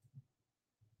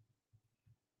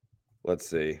 Let's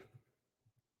see.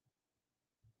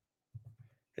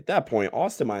 At that point,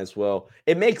 Austin might as well.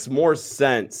 It makes more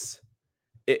sense.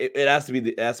 It has to be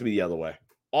the other way.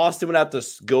 Austin would have to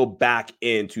go back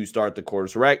in to start the quarter.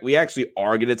 So right, we actually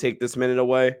are going to take this minute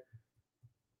away.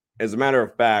 As a matter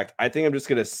of fact, I think I'm just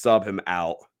going to sub him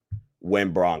out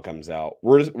when Bron comes out.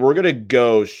 We're going to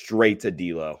go straight to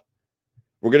D'Lo.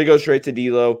 We're going to go straight to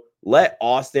D'Lo. Let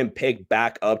Austin pick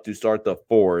back up to start the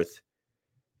fourth.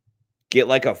 Get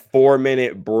like a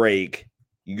 4-minute break.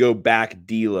 You go back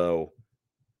D'Lo,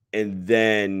 and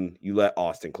then you let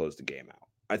Austin close the game out.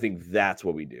 I think that's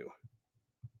what we do.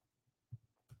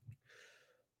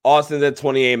 Austin's at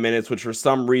 28 minutes, which for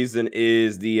some reason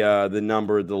is the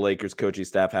number the Lakers coaching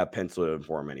staff have penciled in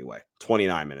for him anyway.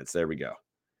 29 minutes. There we go.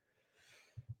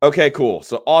 Okay, cool.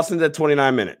 So Austin's at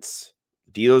 29 minutes.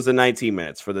 D'Lo's at 19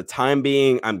 minutes. For the time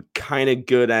being, I'm kind of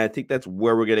good at. I think that's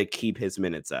where we're going to keep his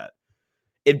minutes at.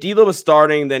 If D'Lo was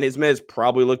starting, then his minutes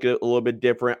probably look a little bit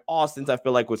different. Austin's, I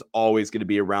feel like, was always going to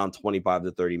be around 25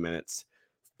 to 30 minutes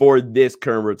for this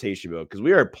current rotation build because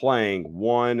we are playing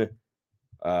hold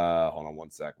on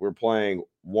one sec. We're playing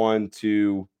 1,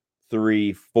 2,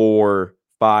 3, 4,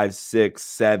 5, 6,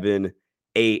 7,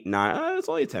 8, 9. It's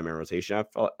only a 10-minute rotation. I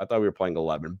thought we were playing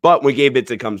 11. But when Gabe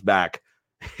Vincent comes back,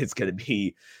 it's going to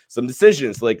be some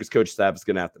decisions the Lakers coach staff is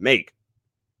going to have to make.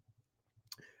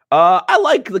 I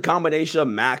like the combination of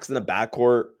Max in the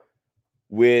backcourt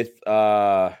with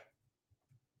D'Lo.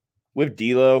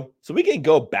 So we can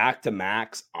go back to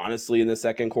Max, honestly, in the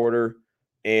second quarter.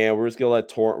 And we're just gonna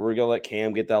let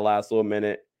Cam get that last little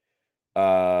minute.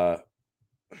 As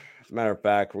a matter of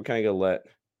fact, we're kind of gonna let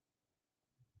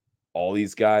all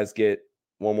these guys get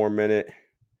 1 more minute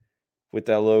with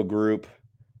that little group.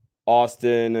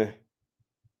 Austin,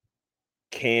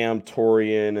 Cam,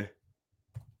 Torian.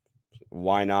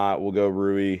 Why not? We'll go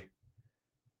Rui,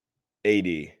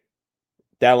 AD.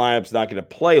 That lineup's not going to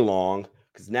play long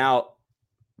because now,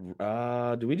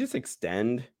 do we just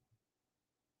extend?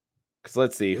 Because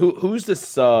let's see, who's the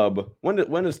sub? When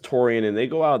is Torian? And they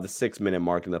go out at the 6-minute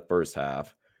mark in the first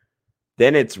half.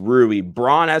 Then it's Rui.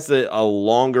 Bron has a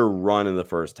longer run in the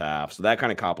first half, so that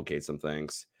kind of complicates some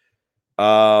things.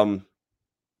 I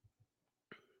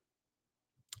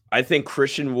think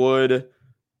Christian Wood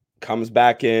comes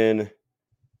back in.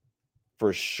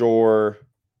 For sure.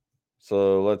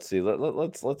 So let's see.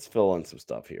 Let's fill in some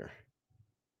stuff here.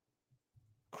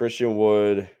 Christian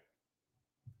Wood.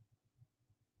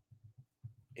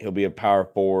 He'll be a power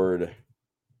forward.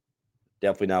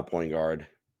 Definitely not point guard.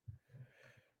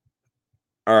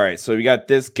 All right. So we got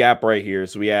this gap right here.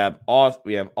 So we have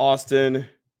Austin.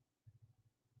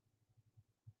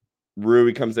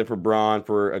 Rui comes in for Bron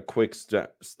for a quick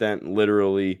stint,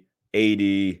 literally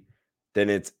 80. Then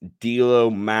it's D'Lo,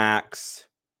 Max,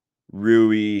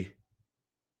 Rui,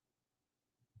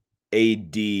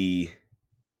 AD,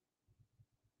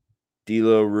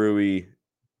 D'Lo, Rui,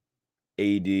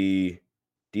 AD,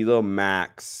 D'Lo,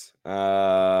 Max.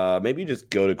 Maybe just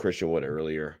go to Christian Wood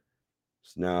earlier.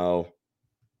 Nah,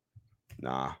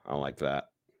 I don't like that.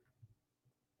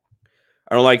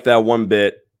 I don't like that one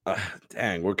bit.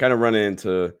 Dang, we're kind of running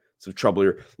into some trouble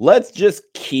here. Let's just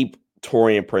keep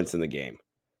Taurean Prince in the game.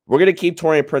 We're going to keep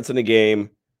Taurean Prince in the game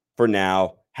for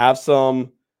now. Have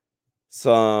some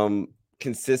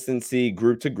consistency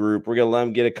group to group. We're going to let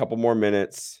him get a couple more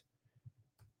minutes.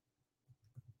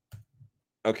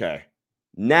 Okay.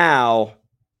 Now,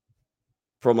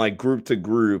 from like group to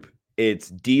group, it's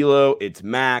D'Lo, it's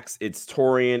Max, it's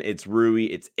Taurean, it's Rui,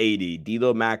 it's AD.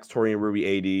 D'Lo, Max, Taurean, Rui,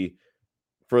 AD.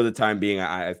 For the time being,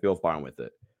 I feel fine with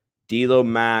it. D'Lo,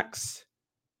 Max,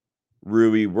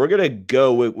 Rui. We're going to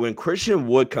go with when Christian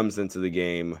Wood comes into the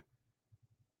game.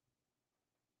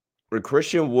 When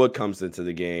Christian Wood comes into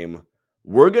the game,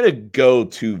 we're going to go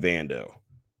to Vando.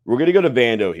 We're going to go to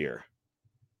Vando here.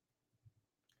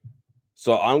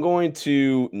 So I'm going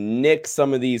to nick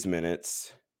some of these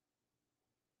minutes.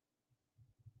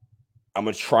 I'm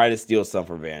going to try to steal some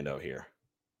from Vando here.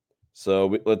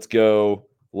 So let's go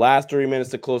last 3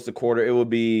 minutes to close the quarter. It will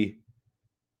be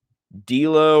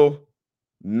D'Lo,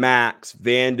 Max,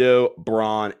 Vando,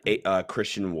 Braun,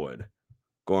 Christian Wood.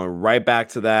 Going right back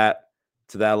to that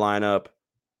lineup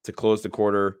to close the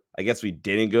quarter. I guess we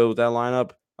didn't go with that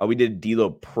lineup. We did D'Lo,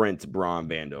 Prince, Braun,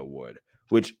 Vando, Wood,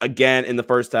 which again in the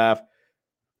first half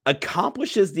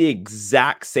accomplishes the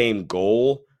exact same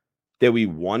goal that we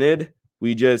wanted.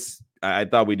 I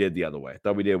thought we did the other way. I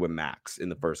thought we did with Max in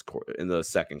the first quarter, in the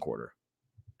second quarter.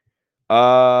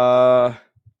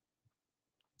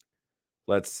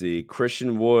 Let's see.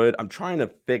 Christian Wood. I'm trying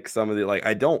to fix some of the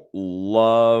I don't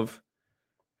love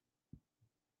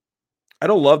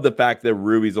the fact that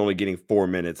Rui's only getting 4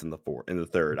 minutes in the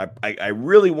third. I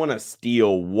really want to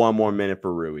steal 1 more minute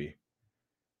for Rui.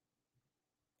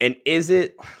 And is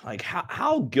it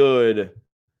how good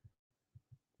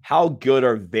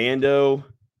are Vando?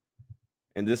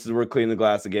 And this is where Clean the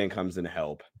Glass again comes in to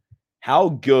help. How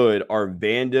good are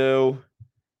Vando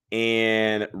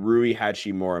and Rui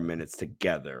Hachimura minutes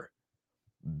together?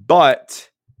 But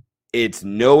it's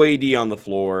no AD on the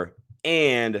floor,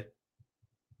 or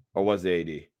was it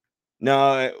AD?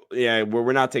 No, yeah,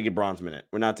 we're not taking Braun's minute.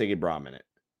 We're not taking Braun minute.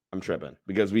 I'm tripping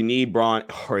because we need Braun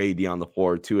or AD on the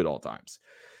floor too at all times.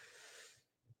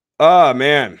 Oh,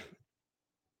 man.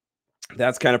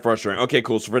 That's kind of frustrating. Okay,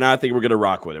 cool. So for now, I think we're going to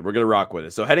rock with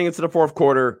it. So heading into the fourth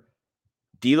quarter,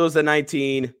 D'Lo's at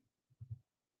 19.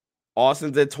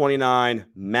 Austin's at 29.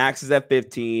 Max is at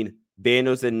 15.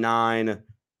 Vando's at 9.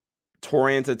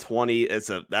 Torian's at 20.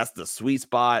 That's the sweet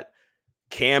spot.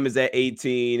 Cam is at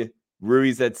 18.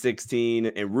 Rui's at 16.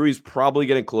 And Rui's probably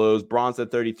going to close. Braun's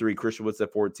at 33. Christian Wood's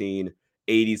at 14.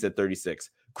 80's at 36.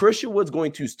 Christian Wood's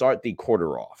going to start the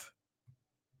quarter off.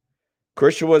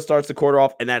 Christian Wood starts the quarter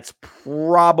off, and that's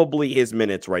probably his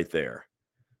minutes right there,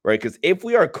 right? Because if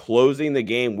we are closing the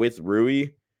game with Rui,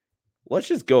 let's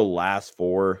just go last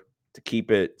 4 to keep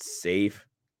it safe.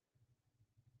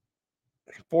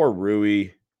 For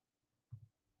Rui,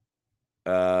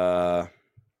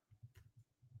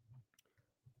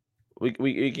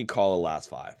 we can call it last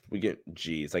 5. We get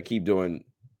G's. I keep doing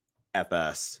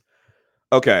FS.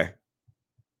 Okay.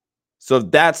 So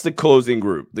that's the closing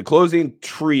group. The closing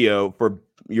trio for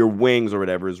your wings or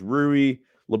whatever is Rui,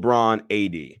 LeBron,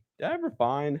 AD. Did I ever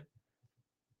find?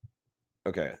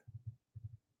 Okay.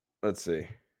 Let's see.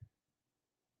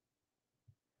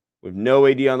 With no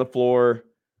AD on the floor,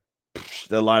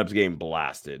 the lineup's getting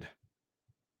blasted.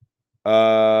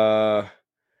 But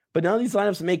none of these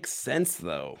lineups make sense,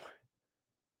 though.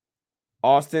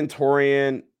 Austin,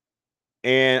 Torian,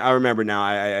 and I remember now.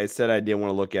 I said I didn't want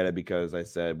to look at it because I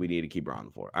said we need to keep her on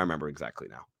the floor. I remember exactly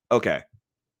now. Okay.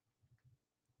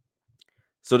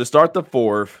 So to start the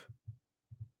fourth,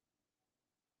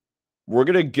 we're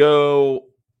gonna go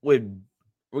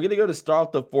to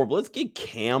start the fourth. Let's get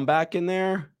Cam back in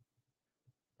there.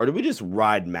 Or do we just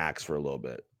ride Max for a little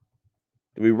bit?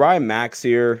 Do we ride Max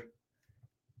here?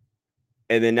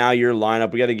 And then now your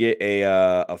lineup, we got to get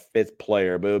a fifth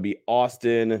player, but it would be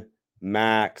Austin,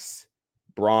 Max,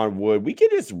 Braun, Wood. We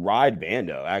could just ride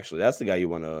Vando. Actually, that's the guy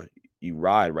you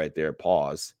ride right there.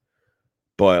 Pause.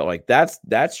 But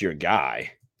that's your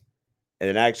guy. And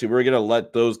then actually, we're gonna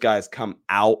let those guys come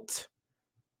out.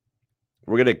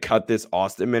 We're gonna cut this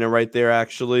Austin minute right there.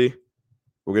 Actually,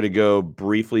 we're gonna go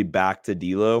briefly back to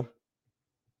D'Lo.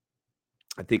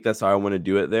 I think that's how I want to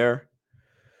do it there.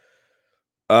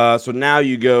 So now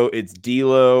it's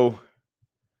D'Lo.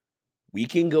 We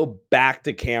can go back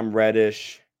to Cam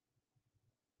Reddish.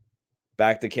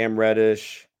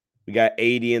 We got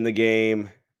 80 in the game.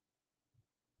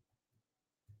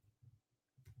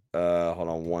 Hold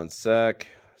on one sec.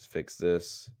 Let's fix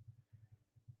this.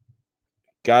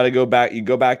 Got to go back. You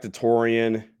go back to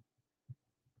Torian.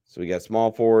 So we got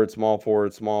small forward.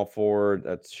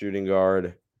 That's shooting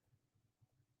guard.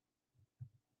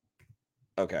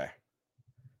 Okay.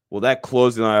 Well, that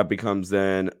closing lineup becomes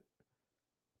then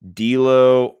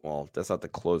D'Lo. Well, that's not the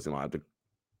closing lineup.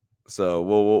 So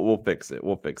we'll fix it.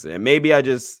 And maybe I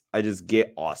just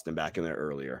get Austin back in there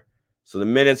earlier. So the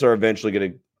minutes are eventually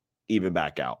going to even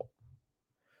back out.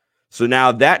 So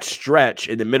now that stretch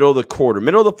in the middle of the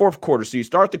fourth quarter. So you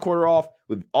start the quarter off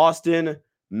with Austin,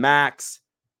 Max,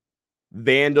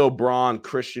 Vando, Braun,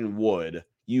 Christian Wood.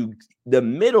 The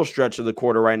middle stretch of the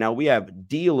quarter right now, we have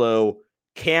D'Lo,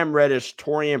 Cam Reddish,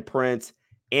 Taurean Prince,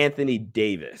 Anthony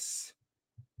Davis.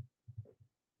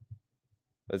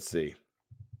 Let's see.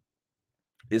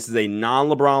 This is a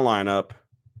non-LeBron lineup.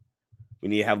 We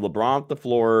need to have LeBron off the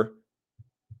floor,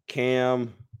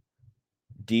 Cam,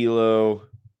 D'Lo,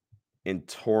 and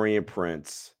Taurean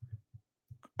Prince.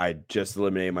 I just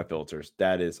eliminated my filters.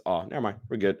 That is, never mind.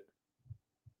 We're good.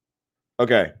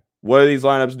 Okay. What are these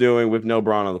lineups doing with no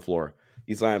Bron on the floor?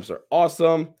 These lineups are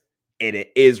awesome, and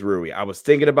it is Rui. I was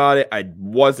thinking about it. I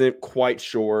wasn't quite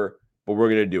sure, but we're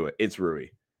going to do it. It's Rui.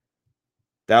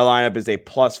 That lineup is a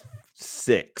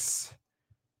 +6.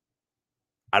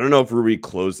 I don't know if Rui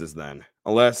closes then.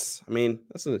 Unless,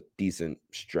 that's a decent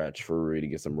stretch for Rui to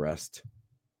get some rest.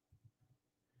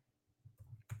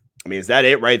 Is that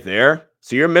it right there?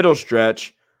 So your middle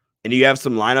stretch, and you have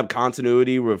some lineup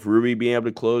continuity with Rui being able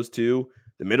to close too.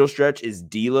 The middle stretch is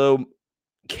D'Lo,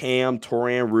 Cam,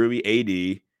 Taurean, Rui,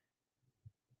 AD.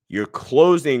 Your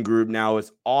closing group now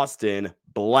is Austin,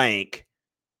 blank,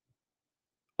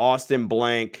 Bron,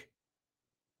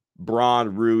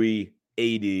 Rui,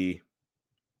 AD.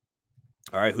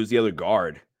 All right, who's the other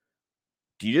guard?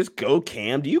 Do you just go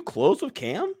Cam? Do you close with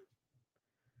Cam?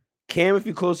 Cam, if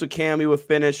you close with Cam, you would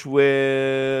finish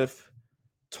with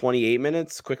 28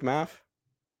 minutes. Quick math.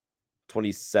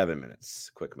 27 minutes.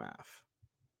 Quick math.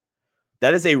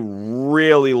 That is a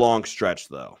really long stretch,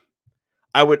 though.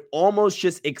 I would almost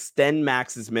just extend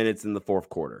Max's minutes in the fourth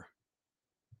quarter.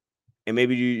 And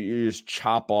maybe you just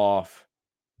chop off.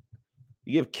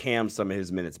 You give Cam some of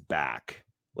his minutes back.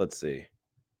 Let's see.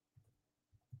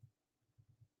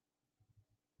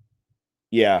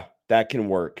 Yeah, that can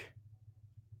work.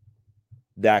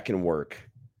 That can work.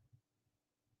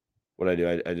 What I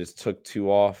do, I just took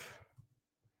 2 off.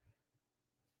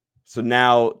 So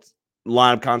now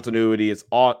lineup continuity, it's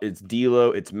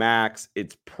D'Lo, it's Max,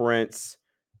 it's Prince,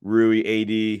 Rui,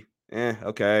 AD.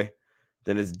 Okay.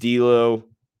 Then it's D'Lo,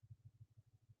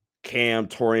 Cam,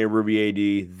 Taurean, Rui,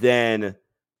 AD. Then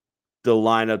the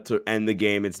lineup to end the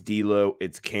game, it's D'Lo,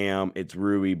 it's Cam, it's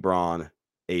Rui, Bron,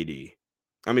 AD.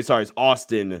 It's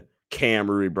Austin, Cam,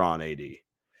 Rui, Bron, AD.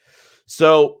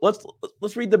 So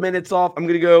let's read the minutes off. I'm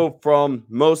going to go from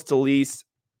most to least.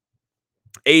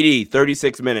 AD,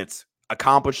 36 minutes.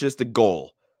 Accomplishes the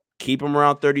goal. Keep him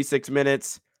around 36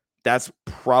 minutes. That's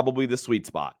probably the sweet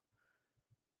spot.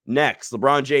 Next,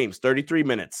 LeBron James, 33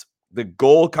 minutes. The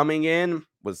goal coming in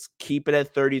was keep it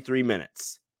at 33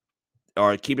 minutes.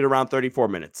 Or keep it around 34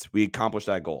 minutes. We accomplished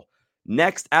that goal.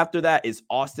 Next after that is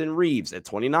Austin Reeves at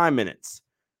 29 minutes.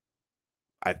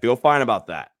 I feel fine about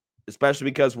that. Especially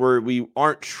because we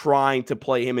aren't trying to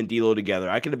play him and D'Lo together.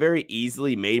 I could have very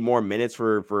easily made more minutes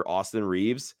for Austin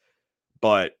Reeves,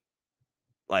 but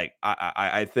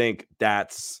I think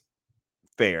that's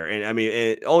fair. And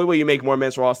the only way you make more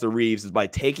minutes for Austin Reeves is by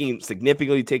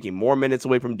significantly taking more minutes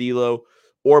away from D'Lo,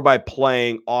 or by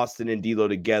playing Austin and D'Lo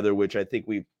together, which I think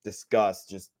we've discussed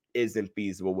just isn't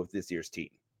feasible with this year's team.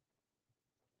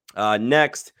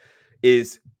 Next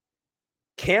is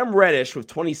Cam Reddish with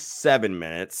 27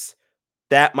 minutes.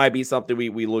 That might be something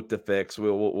we look to fix.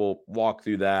 We'll walk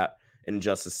through that in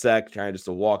just a sec. Trying just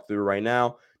to walk through right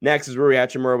now. Next is Rui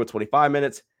Hachimura with 25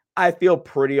 minutes. I feel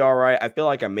pretty all right. I feel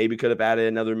like I maybe could have added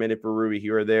another minute for Rui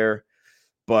here or there,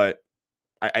 but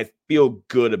I feel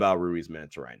good about Rui's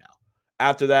minutes right now.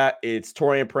 After that, it's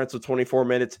Taurean Prince with 24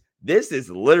 minutes. This is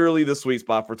literally the sweet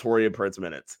spot for Taurean Prince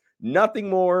minutes. Nothing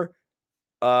more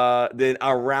than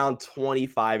around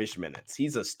 25-ish minutes.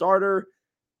 He's a starter.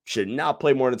 Should not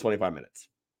play more than 25 minutes.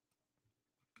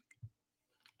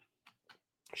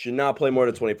 Should not play more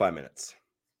than 25 minutes.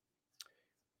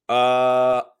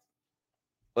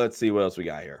 Let's see what else we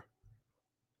got here.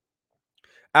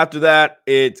 After that,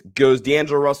 it goes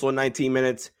D'Angelo Russell at 19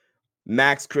 minutes,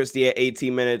 Max Christie at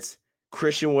 18 minutes,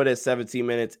 Christian Wood at 17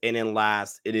 minutes, and then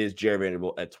last, it is Jarred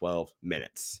Vanderbilt at 12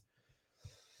 minutes.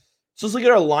 So let's look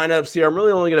at our lineups here. I'm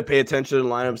really only going to pay attention to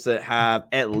lineups that have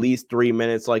at least 3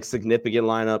 minutes, like significant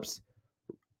lineups.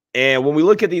 And when we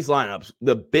look at these lineups,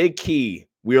 the big key,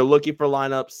 we are looking for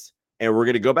lineups, and we're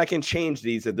going to go back and change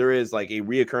these if there is like a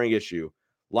reoccurring issue.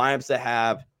 Lineups that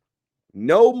have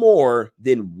no more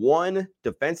than one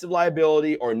defensive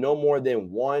liability or no more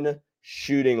than one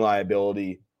shooting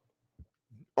liability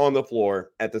on the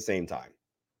floor at the same time.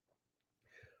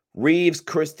 Reeves,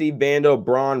 Christie, Vando,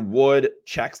 Bron, Wood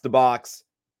checks the box.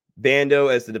 Vando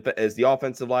as the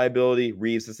offensive liability.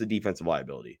 Reeves as the defensive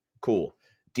liability. Cool.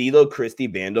 D'Lo, Christie,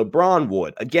 Vando, Bron,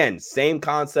 Wood. Again, same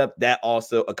concept. That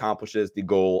also accomplishes the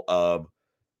goal of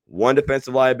one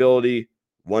defensive liability,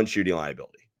 one shooting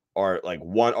liability, or like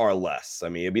one or less.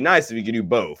 It'd be nice if you could do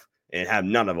both and have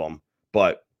none of them.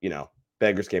 But,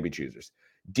 beggars can't be choosers.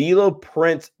 D'Lo,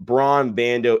 Prince, Braun,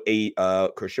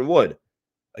 Vando, Christian Wood.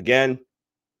 Again,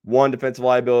 one defensive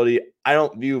liability. I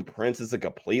don't view Prince as a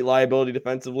complete liability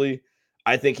defensively.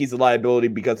 I think he's a liability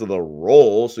because of the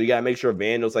role. So you got to make sure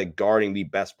Vando's like guarding the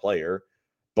best player.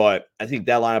 But I think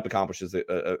that lineup accomplishes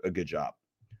a good job.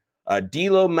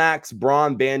 D'Lo, Max,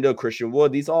 Braun, Vando, Christian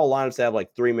Wood. These all lineups have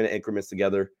like 3-minute increments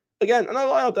together. Again,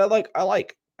 another lineup that I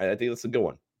like. I think that's a good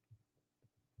one.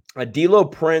 D'Lo,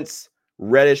 Prince,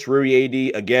 Reddish, Rui,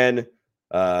 AD again.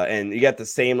 And you got the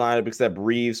same lineup except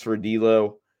Reeves for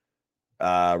D'Lo.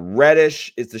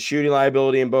 Reddish is the shooting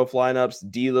liability in both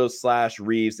lineups. D'Lo /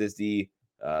 Reeves is the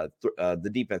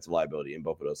defensive liability in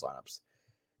both of those lineups.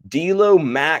 D'Lo,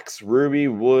 Max, Ruby,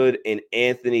 Wood, and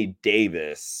Anthony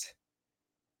Davis.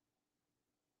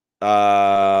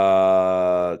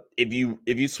 If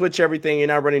you switch everything, you're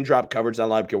not running drop coverage, that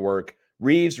lineup can work.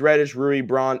 Reeves, Reddish, Rui,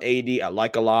 Braun, AD, I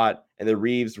like a lot. And the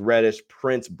Reeves, Reddish,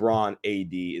 Prince, Braun,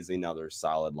 AD is another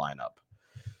solid lineup.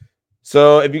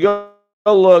 So if we go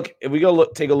look,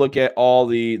 take a look at all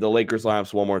the Lakers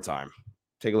lineups one more time.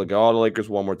 Take a look at all the Lakers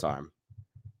one more time.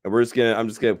 And I'm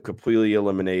just gonna completely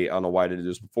eliminate. I don't know why I did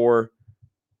this before.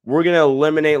 We're gonna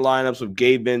eliminate lineups with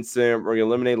Gabe Vincent. We're gonna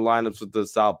eliminate lineups with the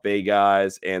South Bay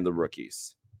guys and the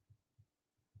rookies.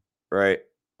 Right?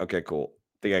 Okay, cool.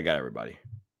 Think I got everybody.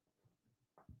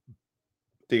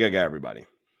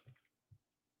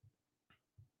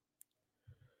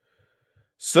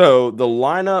 So the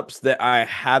lineups that I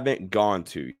haven't gone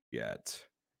to yet.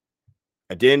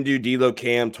 I didn't do D'Lo,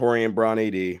 Cam, Torian, Braun,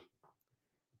 AD.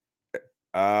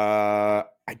 I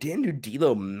didn't do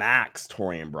D'Lo, Max,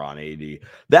 Torian, Braun, AD.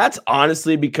 That's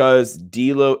honestly because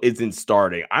D'Lo isn't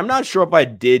starting. I'm not sure if I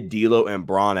did D'Lo and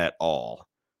Braun at all.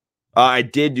 I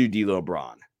did do D'Lo,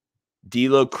 Braun.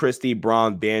 D'Lo, Christie,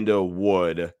 Braun, Vando,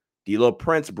 Wood. D'Lo,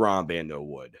 Prince, Braun, Vando,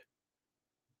 Wood.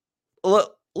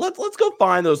 Let's go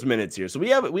find those minutes here. So we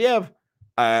have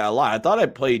a lot. I thought I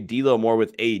played D'Lo more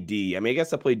with AD. I mean, I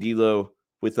guess I played D'Lo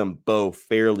with them both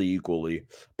fairly equally.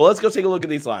 But let's go take a look at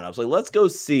these lineups. Like, let's go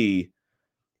see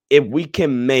if we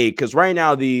can make, because right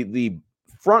now the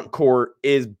front court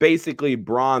is basically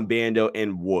Braun, Vando,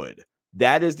 and Wood.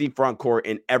 That is the front court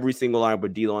in every single lineup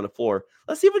with D'Lo on the floor.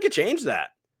 Let's see if we can change that.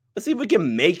 Let's see if we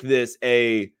can make this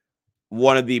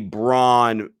one of the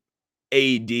Braun,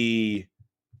 AD,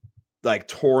 like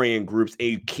Torian groups,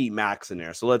 keep Max in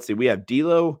there. So let's see. We have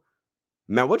D'Lo.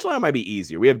 Man, which line might be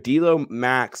easier? We have D'Lo,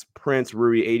 Max, Prince,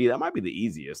 Rui, AD. That might be the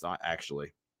easiest, not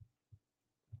actually.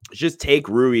 Just take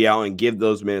Rui out and give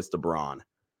those minutes to Braun.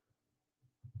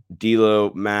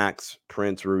 D'Lo, Max,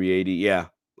 Prince, Rui, AD. Yeah,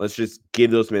 let's just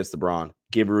give those minutes to Braun.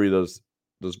 Give Rui those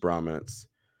Braun minutes.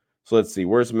 So let's see.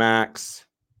 Where's Max?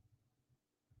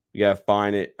 We got to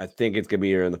find it. I think it's going to be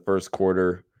here in the first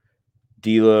quarter.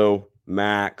 D'Lo,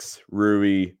 Max,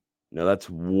 Rui. No, that's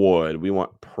Wood. We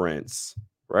want Prince,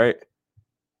 right?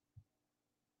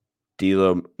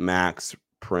 D'Lo, Max,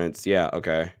 Prince. Yeah,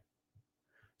 okay.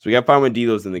 So we got to find when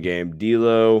D'Lo's in the game.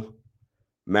 D'Lo,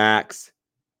 Max.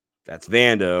 That's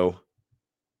Vando.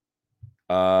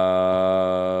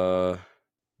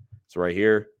 It's right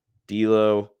here.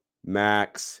 D'Lo,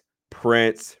 Max,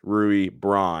 Prince, Rui,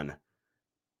 Braun.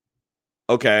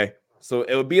 Okay, so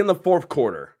it would be in the fourth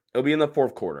quarter. This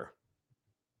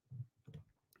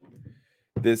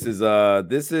is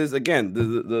again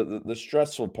the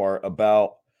stressful part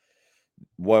about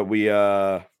what we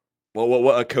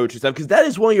what a coach is, because that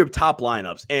is one of your top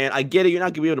lineups, and I get it. You're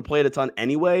not gonna be able to play it a ton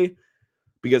anyway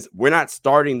because we're not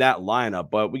starting that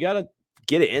lineup, but we gotta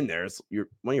get it in there. It's one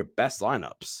of your best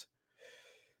lineups.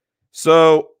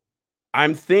 So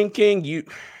I'm thinking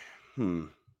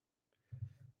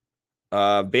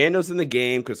Vando's in the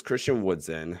game because Christian Wood's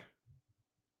in. I'm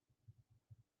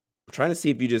trying to see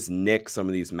if you just nick some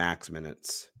of these Max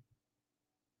minutes.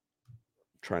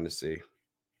 I'm trying to see.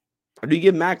 Or do you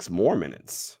give Max more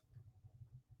minutes?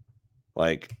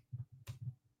 Like,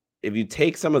 if you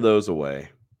take some of those away.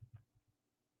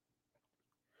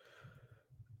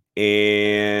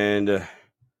 And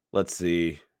let's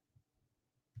see.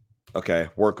 Okay,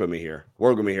 work with me here.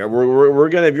 We're gonna,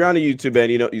 if you're on a YouTube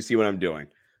and you see what I'm doing.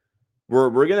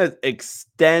 We're gonna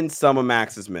extend some of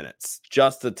Max's minutes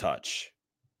just a touch.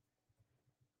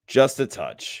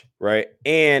 Right?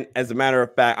 And as a matter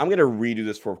of fact, I'm gonna redo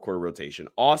this fourth quarter rotation.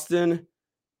 Austin,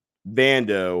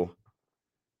 Vando.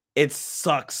 It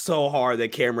sucks so hard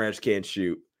that Cam Reddish can't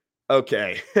shoot.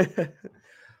 Okay.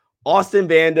 Austin,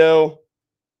 Vando.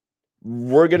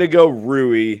 We're gonna go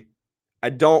Rui. I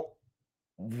don't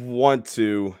want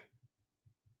to,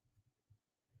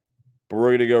 but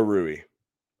we're gonna go Rui.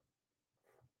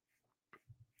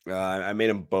 I made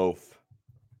them both.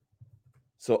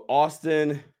 So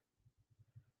Austin,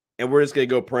 and we're just going to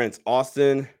go Prince.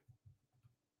 Austin.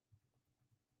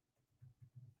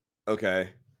 Okay.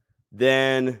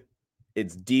 Then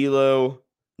it's D'Lo.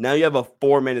 Now you have a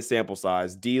 4-minute sample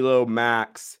size. D'Lo,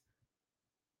 Max,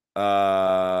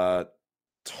 Torian.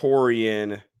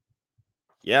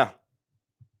 Yeah.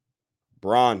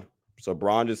 Bron. So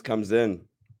Bron just comes in.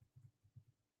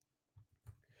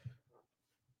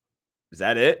 Is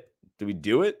that it? Do we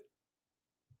do it?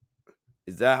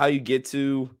 Is that how you get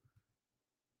to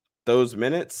those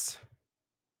minutes?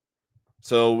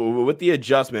 So with the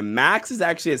adjustment, Max is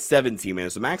actually at 17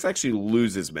 minutes. So Max actually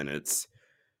loses minutes.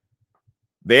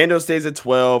 Vando stays at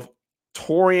 12.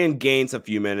 Torian gains a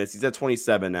few minutes. He's at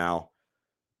 27 now.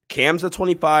 Cam's at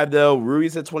 25, though.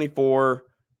 Rui's at 24.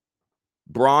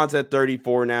 Bron's at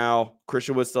 34 now.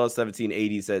 Christian Wood's still at 17.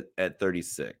 80's at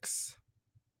 36.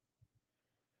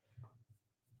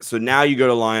 So now you go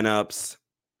to lineups.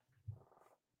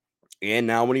 And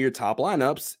now one of your top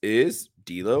lineups is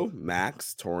D'Lo,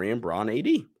 Max, Torian, Bron, AD.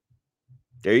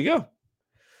 There you go.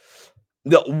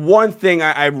 The one thing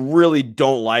I really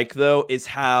don't like, though, is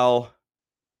how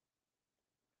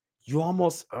you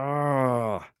almost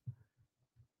Bron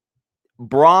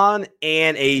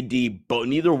and AD, but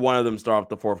neither one of them start off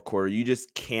the fourth quarter. You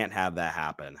just can't have that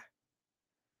happen.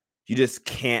 You just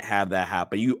can't have that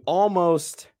happen. You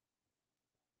almost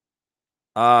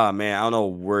man, I don't know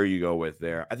where you go with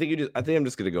there. I think I'm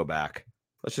just gonna go back.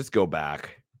 Let's just go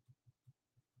back.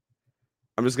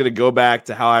 I'm just gonna go back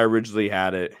to how I originally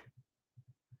had it.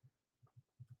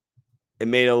 It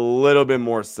made a little bit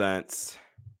more sense.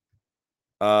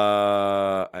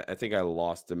 I think I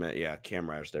lost a minute. Yeah, Cam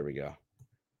Reddish. There we go.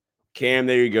 Cam,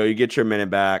 there you go. You get your minute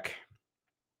back.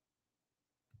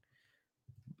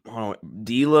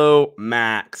 D'Lo,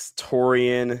 Max,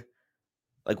 Torian.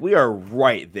 Like, we are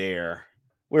right there.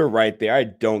 We're right there. I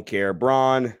don't care.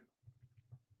 Bron.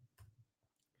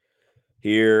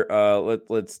 Here,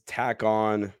 let's tack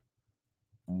on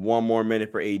one more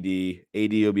minute for AD.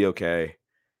 AD will be okay.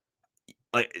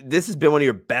 Like, this has been one of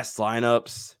your best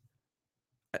lineups.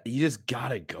 You just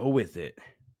gotta go with it.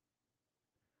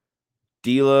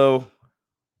 D'Lo.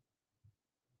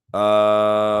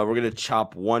 We're gonna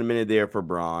chop 1 minute there for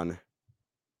Bron.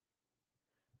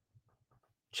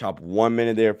 Chop 1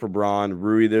 minute there for Bron.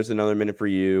 Rui, there's another minute for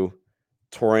you.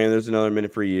 Torian, there's another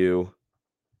minute for you.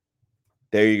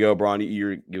 There you go, Bron.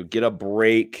 You'll get a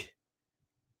break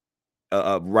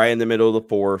right in the middle of the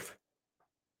fourth.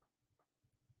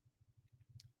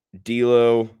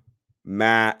 D'Lo,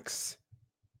 Max,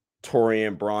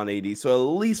 Torian, Bron, AD. So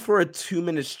at least for a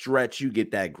 2-minute stretch, you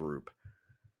get that group.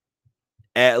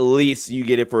 At least you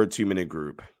get it for a 2-minute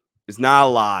group. It's not a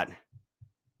lot.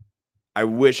 I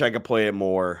wish I could play it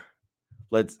more.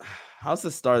 How's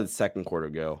the start of the second quarter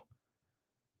go?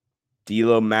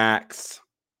 D'Lo, Max.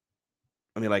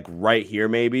 I mean, like right here,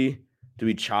 maybe. Do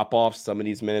we chop off some of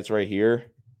these minutes right here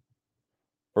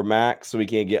for Max so we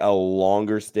can get a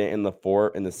longer stint in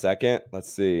the second?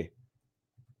 Let's see.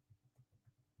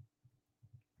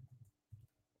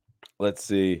 Let's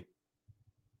see.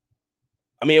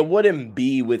 I mean, it wouldn't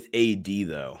be with AD,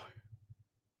 though,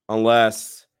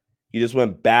 unless you just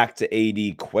went back to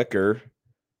AD quicker,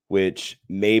 which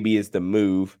maybe is the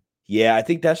move. Yeah, I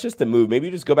think that's just the move. Maybe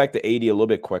you just go back to AD a little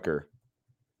bit quicker.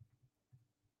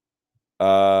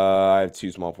 I have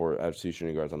two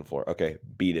shooting guards on the floor. Okay,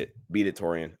 beat it. Beat it,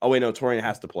 Torian. Oh, wait, no, Torian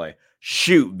has to play.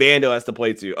 Shoot, Vando has to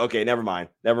play too. Okay, never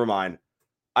mind.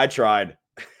 I tried.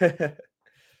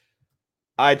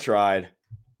 I tried.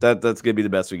 That's going to be the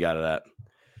best we got of that.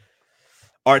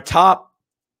 Our top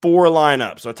 4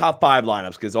 lineups, or top 5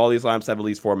 lineups, because all these lineups have at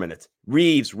least 4 minutes.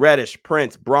 Reeves, Reddish,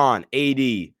 Prince, Bron,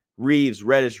 AD. Reeves,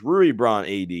 Reddish, Rui, Bron,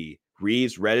 AD.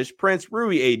 Reeves, Reddish, Prince,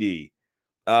 Rui, AD.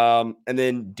 And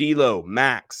then D'Lo,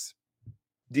 Max.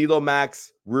 D'Lo,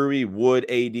 Max, Rui, Wood,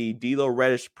 AD. D'Lo,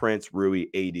 Reddish, Prince, Rui,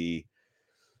 AD.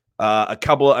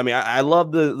 I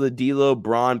love the D'Lo,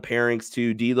 Bron pairings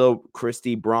too. D'Lo,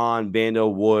 Christie, Bron,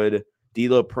 Vando, Wood.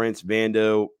 D'Lo, Prince,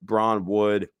 Vando, Bron,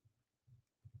 Wood.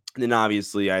 And then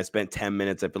obviously I spent 10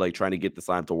 minutes, I feel like, trying to get this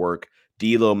lineup to work.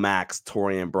 D'Lo, Max,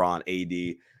 Torian, Bron,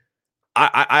 AD.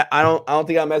 I don't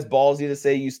think I'm as ballsy to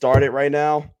say you start it right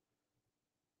now.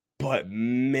 But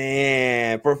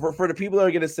man, for the people that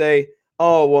are gonna say,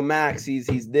 oh well, Max, he's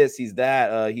this, he's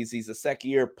that, he's a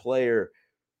second-year player.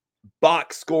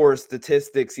 Box score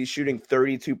statistics, he's shooting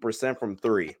 32% from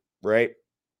 3, right?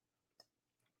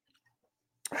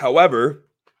 However,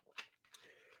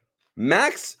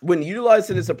 Max, when utilized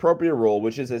in his appropriate role,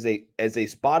 which is as a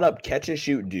spot up catch and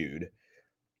shoot dude,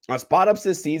 on spot ups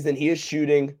this season, he is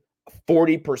shooting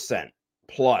 40%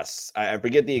 plus. I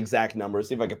forget the exact number.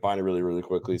 See if I can find it really, really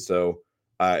quickly. So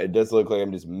it does look like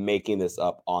I'm just making this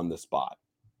up on the spot.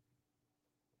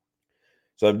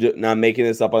 So I'm just not making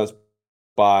this up on the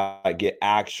spot. I get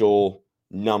actual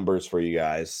numbers for you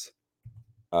guys.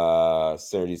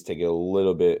 Synergy's taking a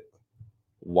little bit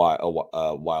while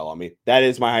on me. That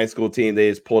is my high school team. They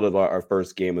just pulled up our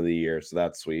first game of the year, so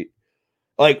that's sweet.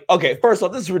 Like, okay, first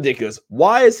off, this is ridiculous.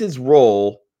 Why is his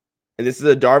role, and this is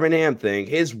a Darvin Ham thing,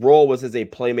 his role was as a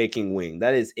playmaking wing.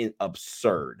 That is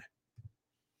absurd.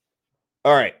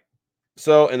 All right.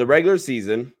 So in the regular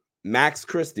season, Max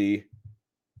Christie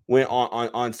went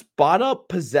on spot up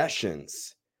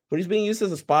possessions. When he's being used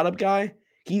as a spot up guy,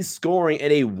 he's scoring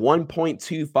at a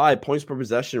 1.25 points per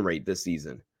possession rate this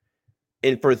season.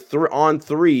 And for on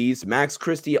threes, Max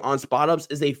Christie on spot ups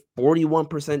is a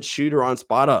 41% shooter on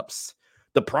spot ups.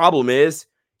 The problem is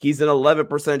he's an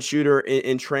 11% shooter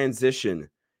in transition.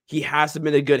 He hasn't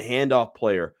been a good handoff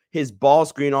player. His ball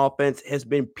screen offense has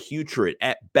been putrid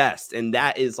at best, and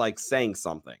that is like saying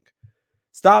something.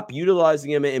 Stop utilizing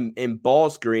him in ball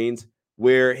screens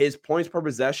where his points per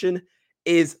possession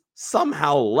is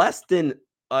somehow less than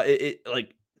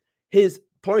like his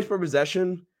points per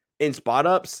possession in spot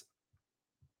ups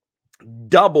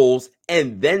doubles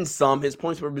and then some his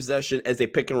points per possession as a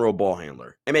pick and roll ball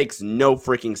handler. It makes no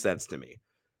freaking sense to me.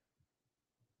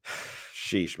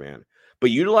 Sheesh, man. But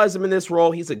utilize him in this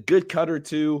role. He's a good cutter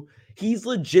too. He's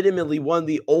legitimately one of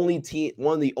the only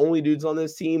dudes on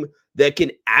this team that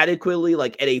can adequately,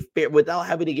 like at a fair, without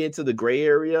having to get into the gray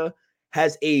area,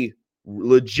 has a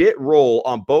legit role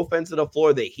on both ends of the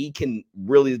floor that he can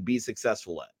really be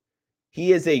successful at.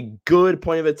 He is a good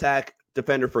point of attack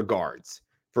defender for guards,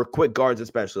 for quick guards,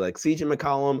 especially like CJ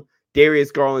McCollum,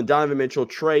 Darius Garland, Donovan Mitchell,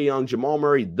 Trae Young, Jamal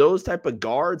Murray, those type of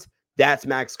guards. That's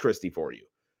Max Christie for you.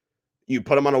 You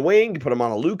put him on a wing, you put him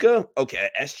on a Luka. Okay,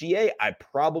 SGA, I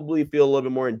probably feel a little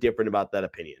bit more indifferent about that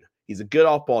opinion. He's a good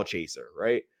off-ball chaser,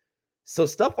 right? So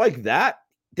stuff like that,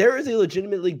 there is a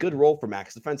legitimately good role for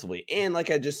Max defensively. And like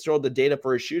I just showed the data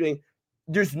for his shooting,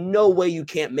 there's no way you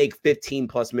can't make 15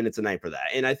 plus minutes a night for that.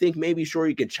 And I think maybe sure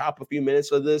you can chop a few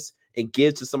minutes of this and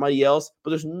give to somebody else, but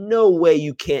there's no way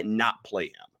you can't not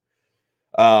play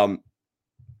him.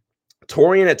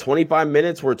 Torian at 25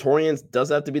 minutes, where Torian does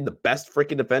have to be the best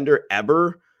freaking defender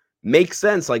ever, makes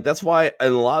sense. Like that's why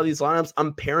in a lot of these lineups,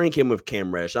 I'm pairing him with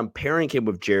Cam Reddish. I'm pairing him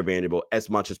with Jared Vanderbilt as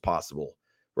much as possible,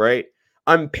 right?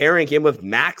 I'm pairing him with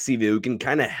Maxey, who can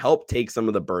kind of help take some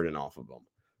of the burden off of him,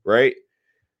 right?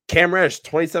 Cam Reddish,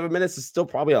 27 minutes is still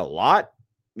probably a lot.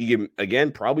 You can,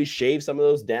 again, probably shave some of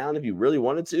those down if you really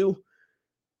wanted to.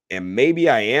 And maybe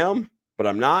I am, but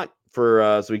I'm not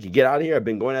so we can get out of here. I've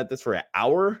been going at this for an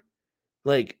hour.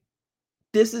 Like,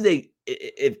 this is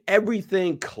if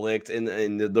everything clicked and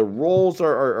the roles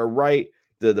are right,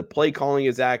 the play calling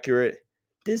is accurate,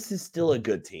 this is still a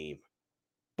good team.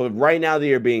 But right now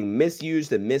they are being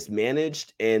misused and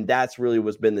mismanaged, and that's really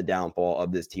what's been the downfall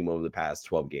of this team over the past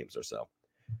 12 games or so.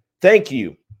 Thank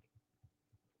you.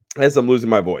 As I'm losing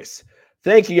my voice.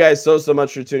 Thank you guys so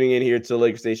much for tuning in here to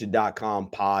LakerStation.com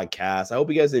podcast. I hope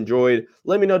you guys enjoyed.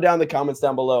 Let me know down in the comments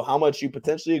down below how much you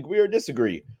potentially agree or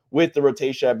disagree with the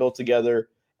rotation I built together.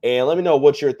 And let me know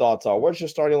what your thoughts are. What's your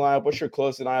starting lineup? What's your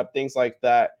closing lineup? Things like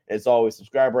that. As always,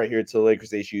 subscribe right here to the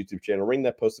Lakers Nation YouTube channel. Ring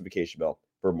that post notification bell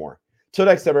for more. Till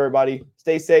next time, everybody.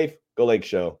 Stay safe. Go Lake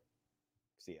Show.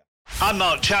 See ya. I'm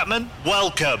Mark Chapman.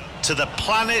 Welcome to the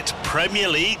Planet Premier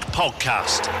League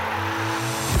podcast.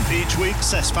 Each week,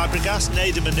 Cesc Fabregas,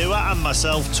 Nader Manua and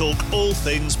myself talk all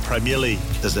things Premier League.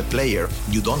 As a player,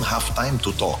 you don't have time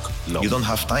to talk. No. You don't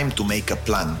have time to make a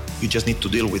plan. You just need to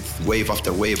deal with wave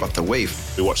after wave after wave.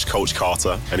 We watched Coach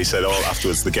Carter and he said,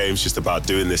 afterwards, the game's just about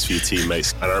doing this for your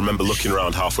teammates. And I remember looking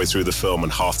around halfway through the film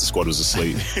and half the squad was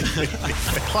asleep.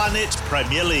 Planet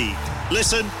Premier League.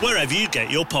 Listen wherever you get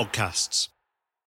your podcasts.